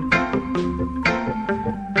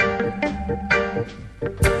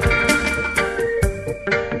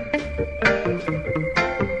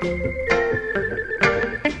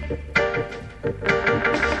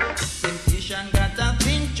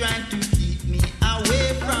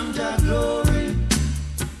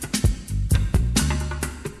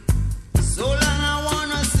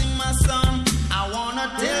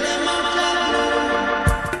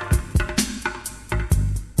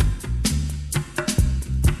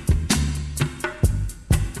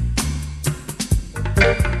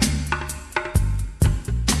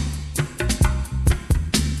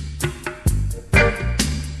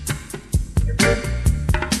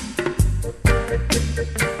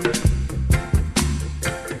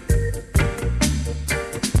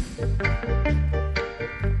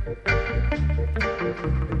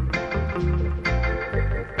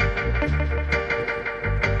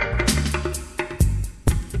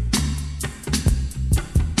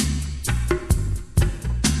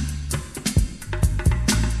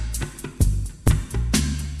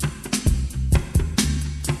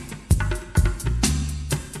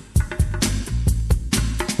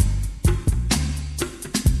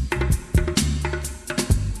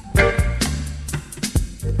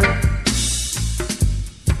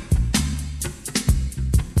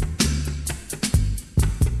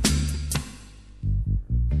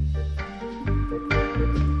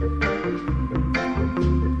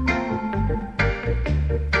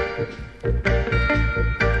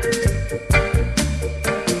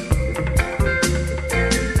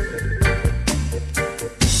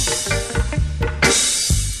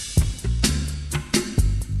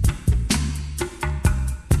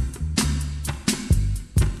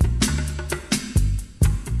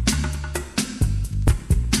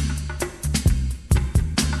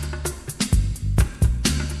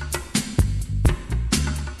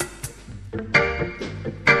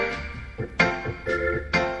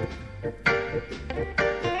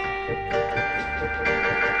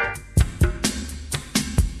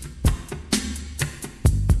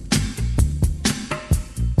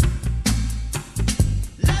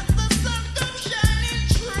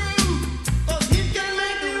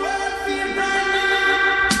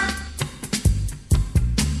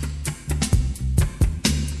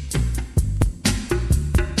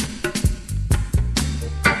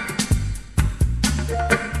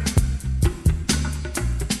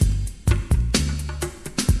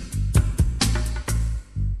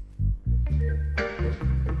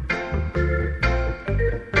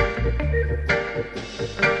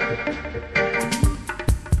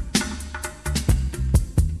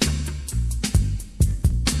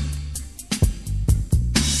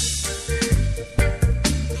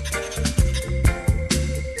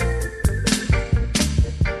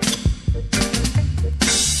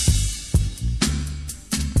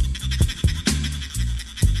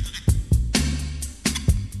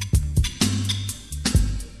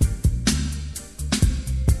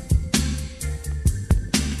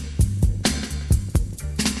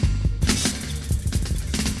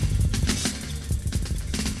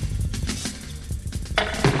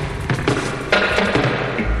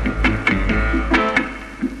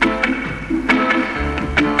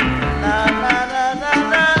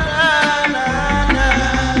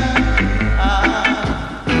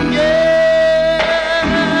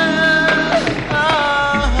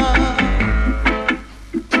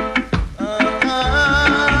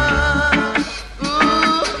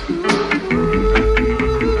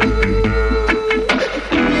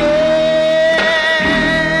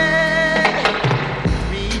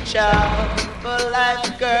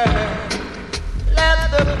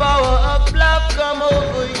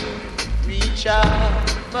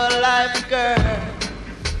 for life, girl.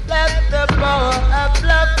 Let the power of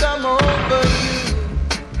love come over you.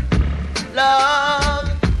 Love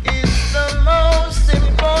is the most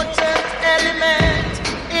important element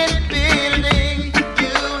in building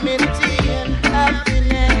unity and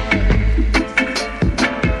happiness.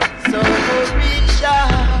 So reach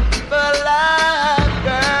out for life,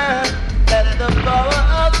 girl. Let the power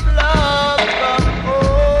of love come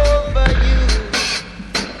over you.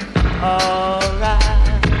 Alright.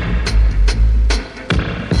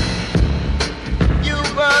 You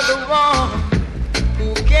were the one who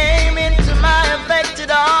came into my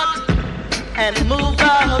affected heart and moved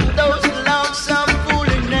out those lonesome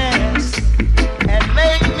foolishness and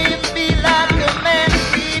make me feel like a man.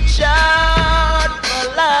 Reach out for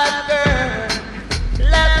life, girl.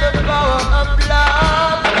 Let the power of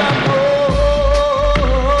love come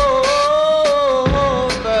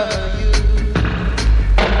over you.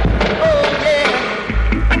 Oh yeah,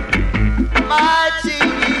 mighty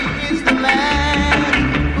is the man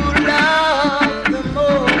who loves the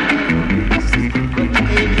most. But the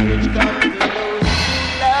age which comes to those who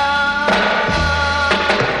love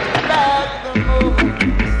the most.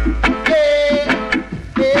 Yeah,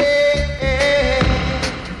 yeah, yeah.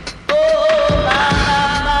 Oh,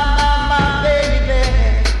 my baby.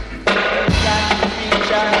 Got to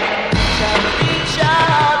reach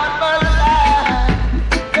out for life, girl.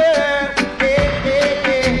 Yeah, yeah,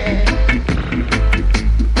 yeah.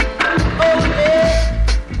 Oh, yeah.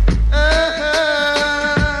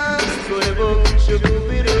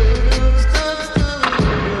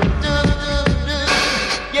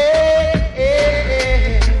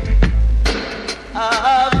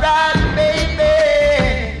 Alright, baby.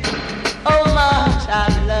 Oh, much I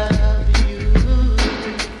love you.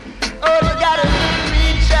 Oh, you gotta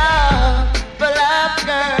reach out for life,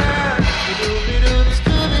 girl. Scooby-Doo,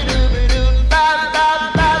 Scooby-Doo, bop, bop,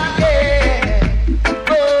 bop, yeah.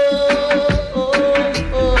 Oh, oh,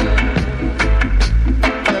 oh.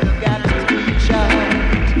 You gotta reach out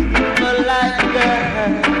for life,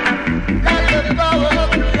 girl. Let the power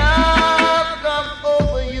of love come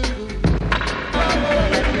over you.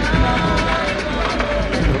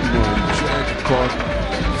 Jackpot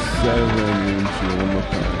 7 inch one more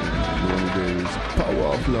time. One days power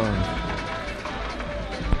of love.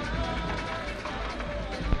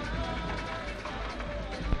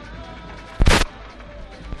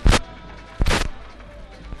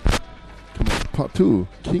 Come on, part 2.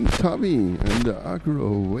 King Tubby and the Agro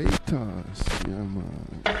Waiters. Yeah man.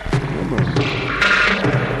 Yeah man.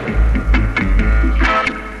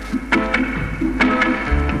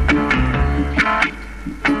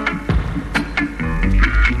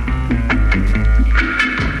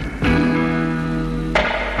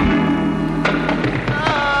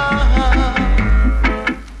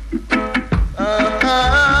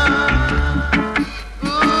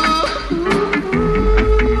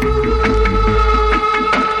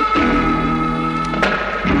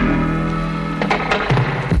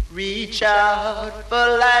 Reach out for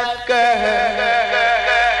life, girl.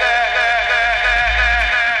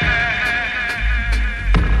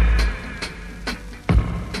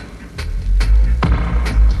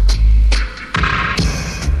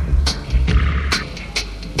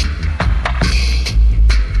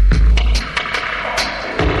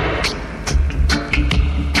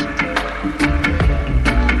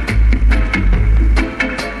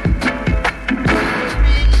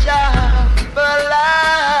 Reach out for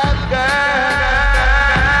life,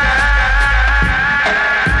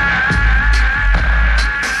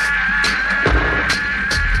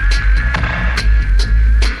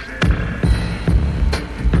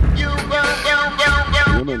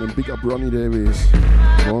 Yeah man, and big up Ronnie Davis.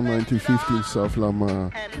 Born 1950, South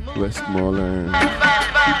Lamar, Westmoreland.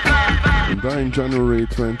 And died January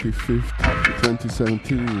 25th,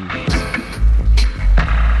 2017.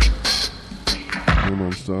 Yeah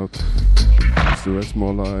man, start. It's the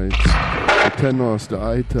Westmorelites, the Tenors, the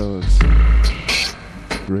Itals.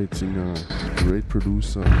 Great singer, great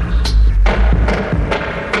producer.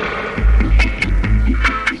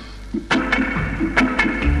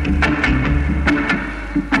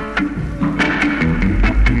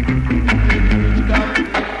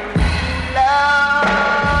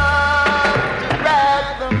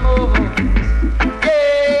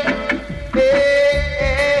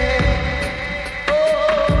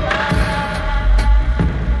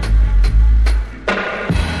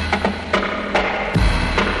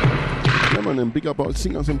 And big up all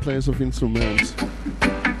singers and players of instruments.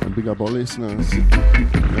 And big up all listeners.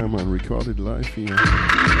 Yeah man, recorded live here.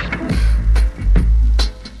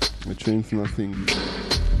 I changed nothing.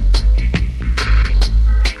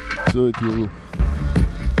 So it will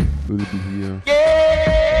will be here.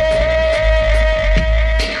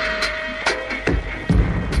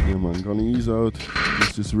 Yeah, man, gonna ease out.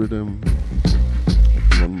 This rhythm.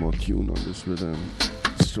 One more tune on this rhythm.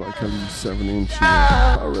 Striker Lee 7-inch.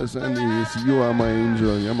 Paris Andy, You Are My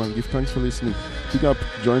Angel. Yeah, man, give thanks for listening. Big up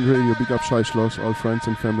Joint Radio, big up Schei Schloss, all friends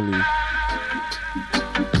and family.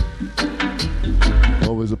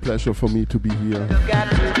 Always a pleasure for me to be here.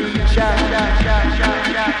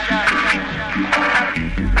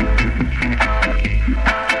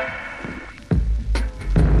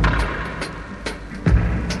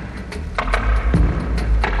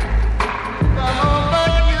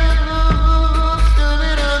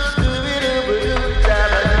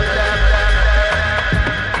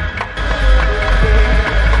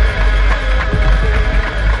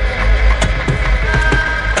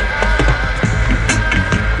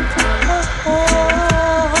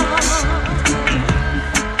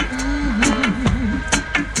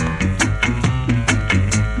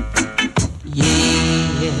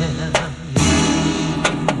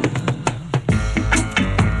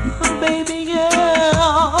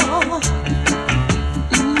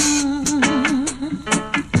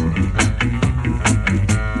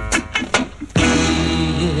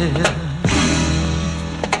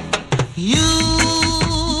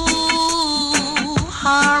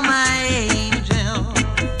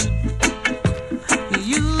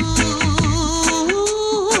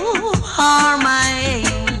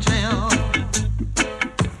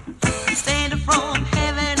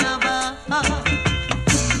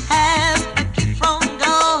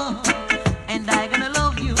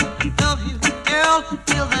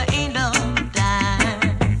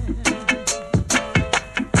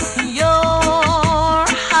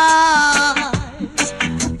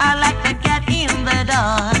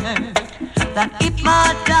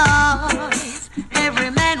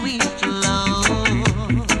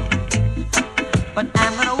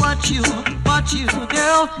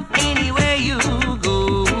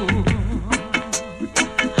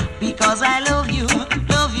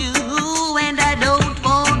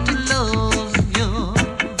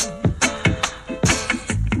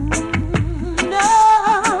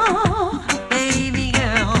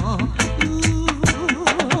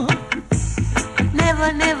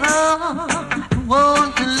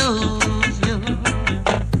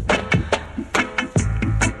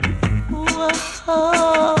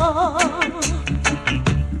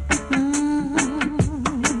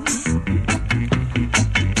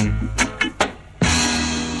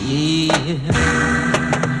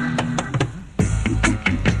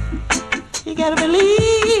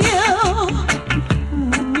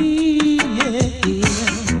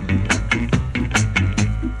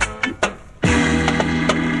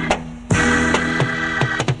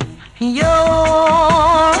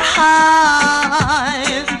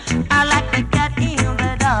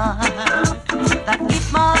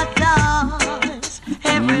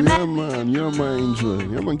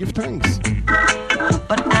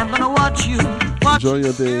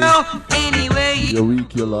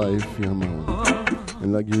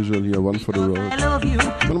 For the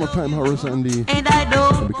road. One more time, Horace Andy.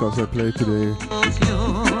 And because I play today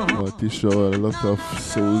at this show a lot of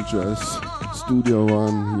Soul Jazz Studio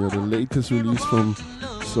One. Here, the latest release from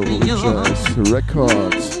Soul Jazz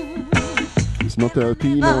Records. It's not the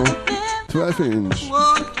Alpino, 12-inch.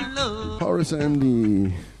 Horace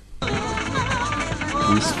Andy.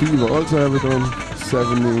 This Fever also have it on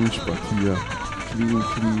 7-inch, but here, clean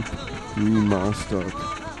clip, remastered.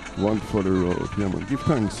 One for the road. Yeah, man, give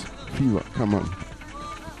thanks. Fever, come on.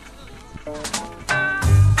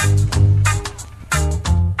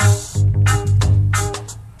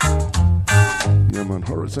 Yeah, man,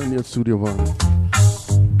 Horace Andy at Studio One.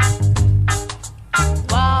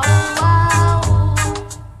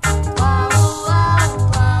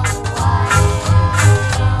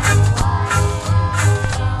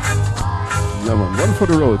 Yeah, man, one for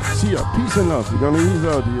the road. See ya, peace and love. We're gonna ease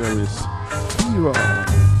out here with Fever.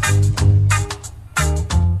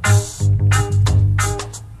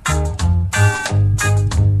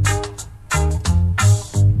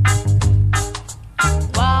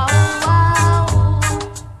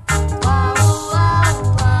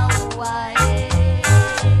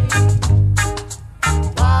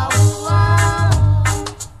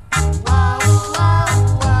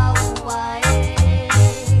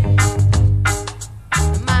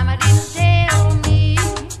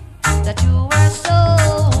 That you were so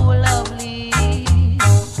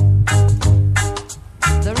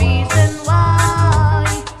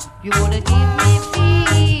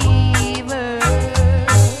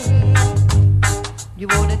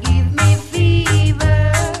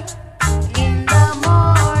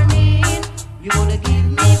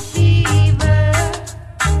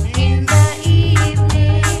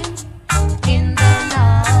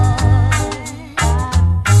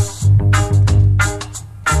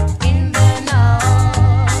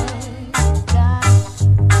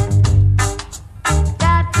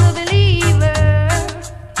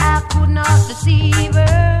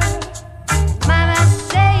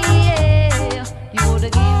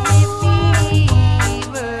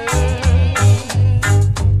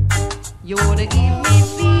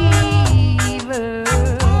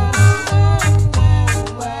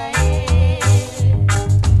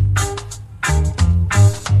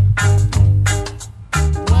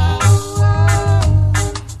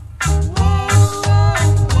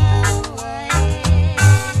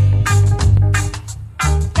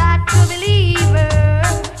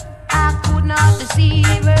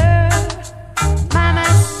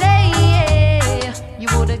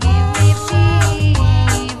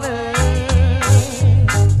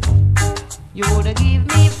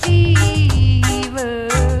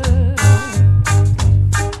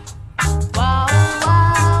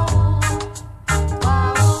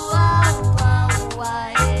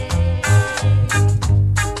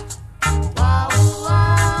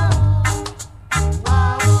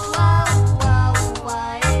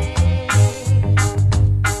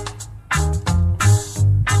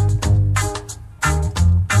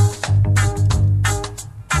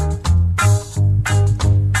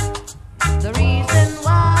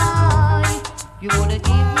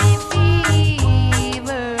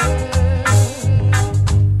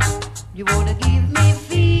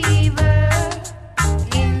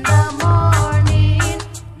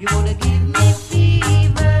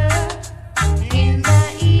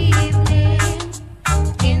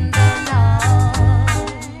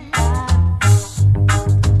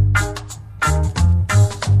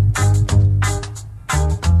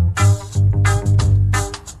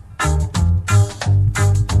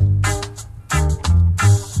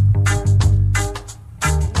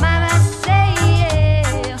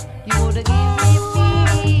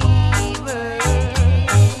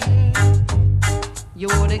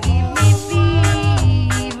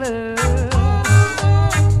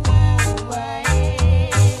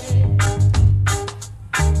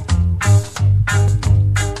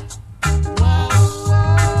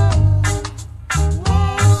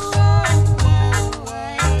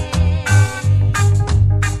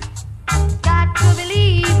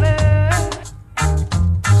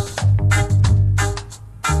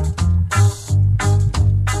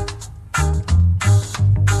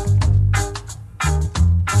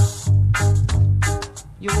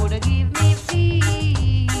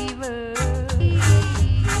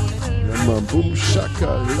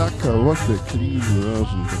Shaka-laka, what a clean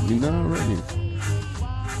version. We're now ready.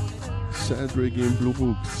 Sad reggae in Blue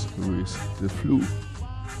Books with The Flu.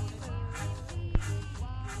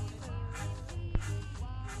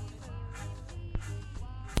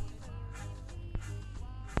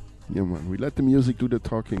 Yeah, man, we let the music do the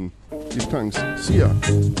talking. Give thanks. See ya.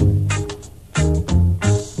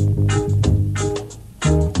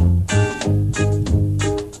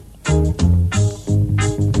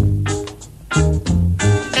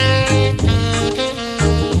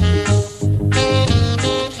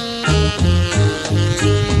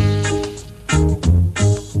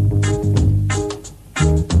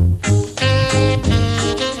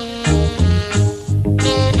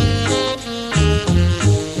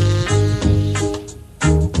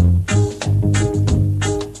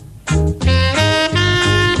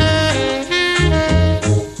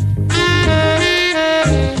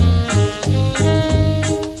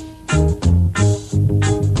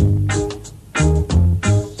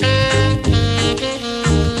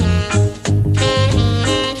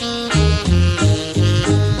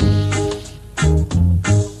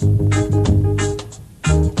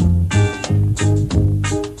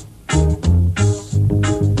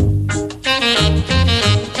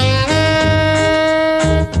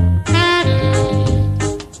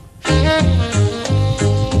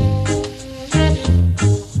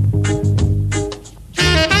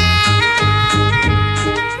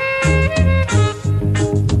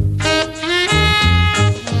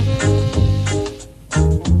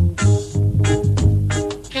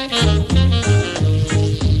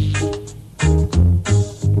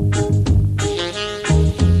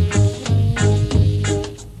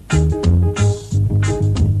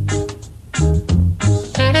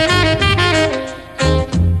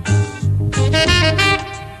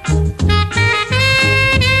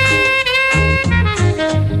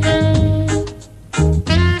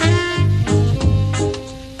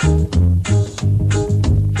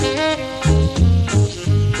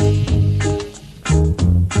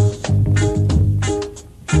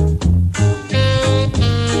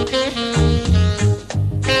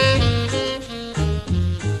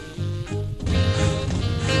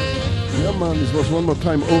 One more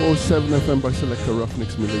time, 007 FM by Selector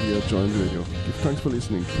Ruffneck, Smille, Joint Radio. Give thanks for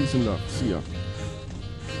listening. Peace and love. See ya.